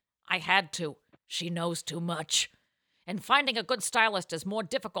will. I had to. She knows too much. And finding a good stylist is more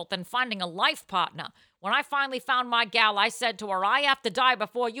difficult than finding a life partner. When I finally found my gal, I said to her, I have to die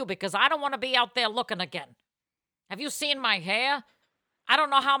before you because I don't want to be out there looking again. Have you seen my hair? I don't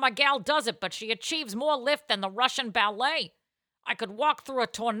know how my gal does it, but she achieves more lift than the Russian ballet. I could walk through a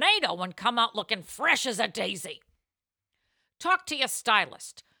tornado and come out looking fresh as a daisy. Talk to your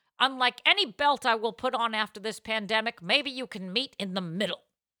stylist. Unlike any belt I will put on after this pandemic, maybe you can meet in the middle.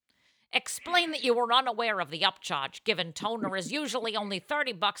 Explain that you were unaware of the upcharge, given toner is usually only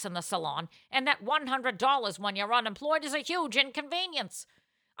 $30 in the salon, and that $100 when you're unemployed is a huge inconvenience.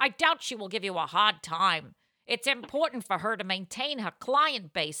 I doubt she will give you a hard time. It's important for her to maintain her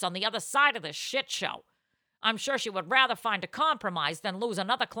client base on the other side of this shit show. I'm sure she would rather find a compromise than lose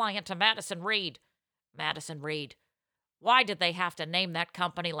another client to Madison Reed. Madison Reed. Why did they have to name that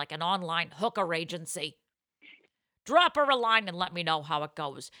company like an online hooker agency? Drop her a line and let me know how it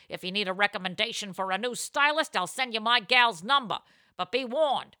goes. If you need a recommendation for a new stylist, I'll send you my gal's number. But be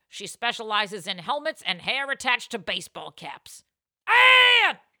warned, she specializes in helmets and hair attached to baseball caps.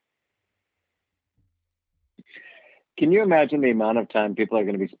 And Can you imagine the amount of time people are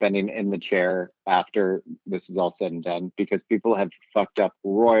going to be spending in the chair after this is all said and done? Because people have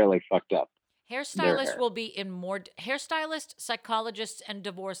royally fucked up. Hairstylists will be in more... Hairstylists, psychologists, and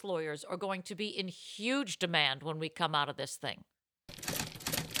divorce lawyers are going to be in huge demand when we come out of this thing.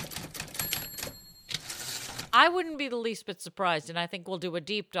 I wouldn't be the least bit surprised, and I think we'll do a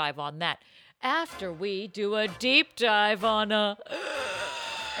deep dive on that after we do a deep dive on a...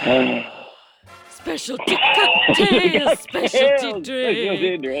 Specialty cocktail,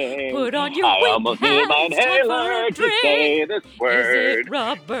 specialty drink. Put on your wing hats, time for a drink. Say this word. Is it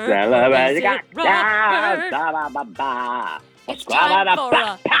Robert? Is it Robert? It's time for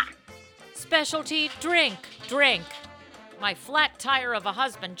a specialty drink. My flat tire of a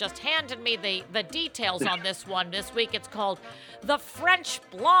husband just handed me the details on this one this week. It's called the French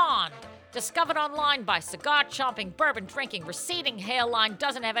Blonde. Discovered online by cigar-chomping, bourbon-drinking, receding hairline,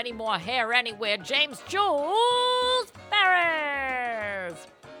 doesn't have any more hair anywhere, James Jules Ferris.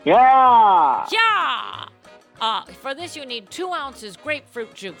 Yeah! Yeah! For this, you need 2 ounces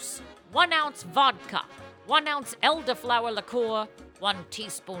grapefruit juice, 1 ounce vodka, 1 ounce elderflower liqueur, 1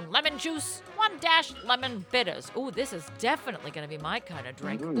 teaspoon lemon juice, 1 dash lemon bitters. Ooh, this is definitely going to be my kind of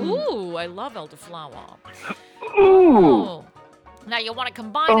drink. Ooh, I love elderflower. Ooh. Now you want to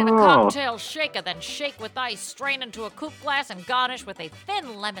combine in a cocktail shaker, then shake with ice, strain into a coupe glass, and garnish with a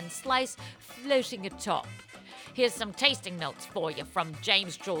thin lemon slice floating atop. Here's some tasting notes for you from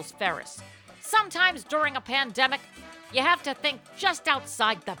James Jules Ferris. Sometimes during a pandemic, you have to think just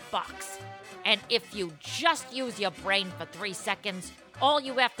outside the box. And if you just use your brain for 3 seconds, all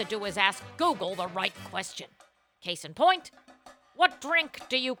you have to do is ask Google the right question. Case in point, what drink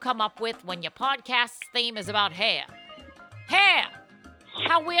do you come up with when your podcast's theme is about hair? Hair!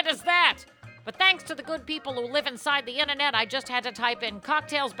 How weird is that? But thanks to the good people who live inside the internet, I just had to type in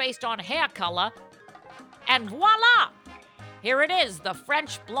cocktails based on hair color, and voila! Here it is, the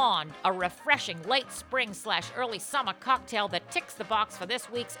French Blonde, a refreshing late spring/early summer cocktail that ticks the box for this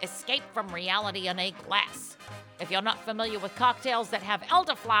week's Escape from Reality in a Glass. If you're not familiar with cocktails that have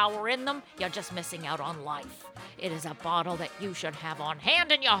elderflower in them, you're just missing out on life. It is a bottle that you should have on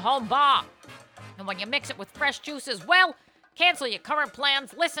hand in your home bar. And when you mix it with fresh juices, well, cancel your current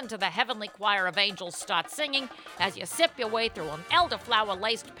plans, listen to the heavenly choir of angels start singing as you sip your way through an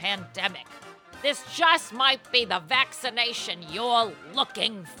elderflower-laced pandemic. This just might be the vaccination you're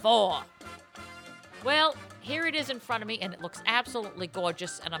looking for. Well, here it is in front of me, and it looks absolutely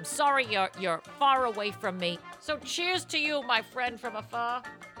gorgeous. And I'm sorry you're far away from me. So cheers to you, my friend from afar.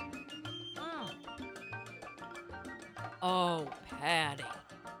 Oh, Patty.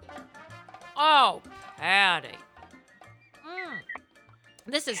 Oh, Patty.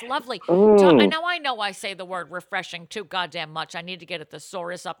 This is lovely. Now, I know I say the word refreshing too goddamn much. I need to get a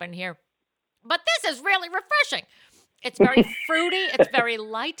thesaurus up in here. But this is really refreshing. It's very fruity. It's very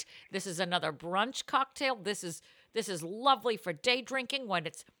light. This is another brunch cocktail. This is lovely for day drinking when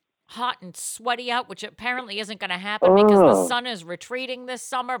it's hot and sweaty out, which apparently isn't going to happen because the sun is retreating this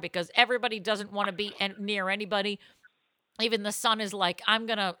summer because everybody doesn't want to be near anybody. Even the sun is like, I'm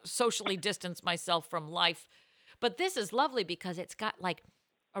going to socially distance myself from life. But this is lovely because it's got like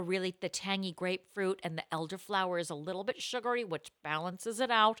the tangy grapefruit, and the elderflower is a little bit sugary, which balances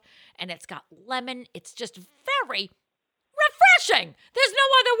it out. And it's got lemon. It's just very refreshing. There's no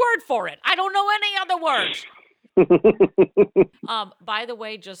other word for it. I don't know any other words. By the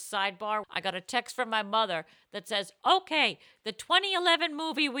way, just sidebar, I got a text from my mother that says, okay, the 2011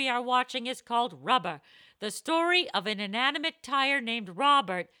 movie we are watching is called Rubber, the story of an inanimate tire named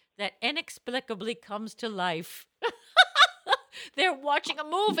Robert that inexplicably comes to life. They're watching a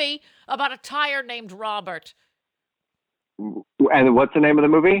movie about a tire named Robert. And what's the name of the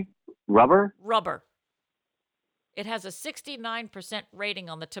movie? Rubber? Rubber. It has a 69% rating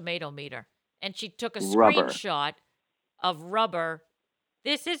on the tomato meter. And she took a screenshot of Rubber.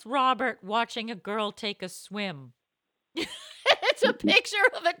 This is Robert watching a girl take a swim. It's a picture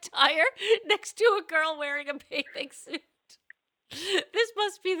of a tire next to a girl wearing a bathing suit. This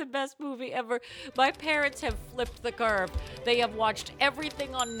must be the best movie ever. My parents have flipped the curve. They have watched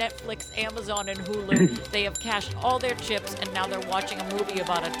everything on Netflix, Amazon, and Hulu. They have cashed all their chips, and now they're watching a movie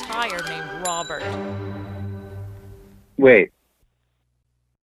about a tire named Robert. Wait,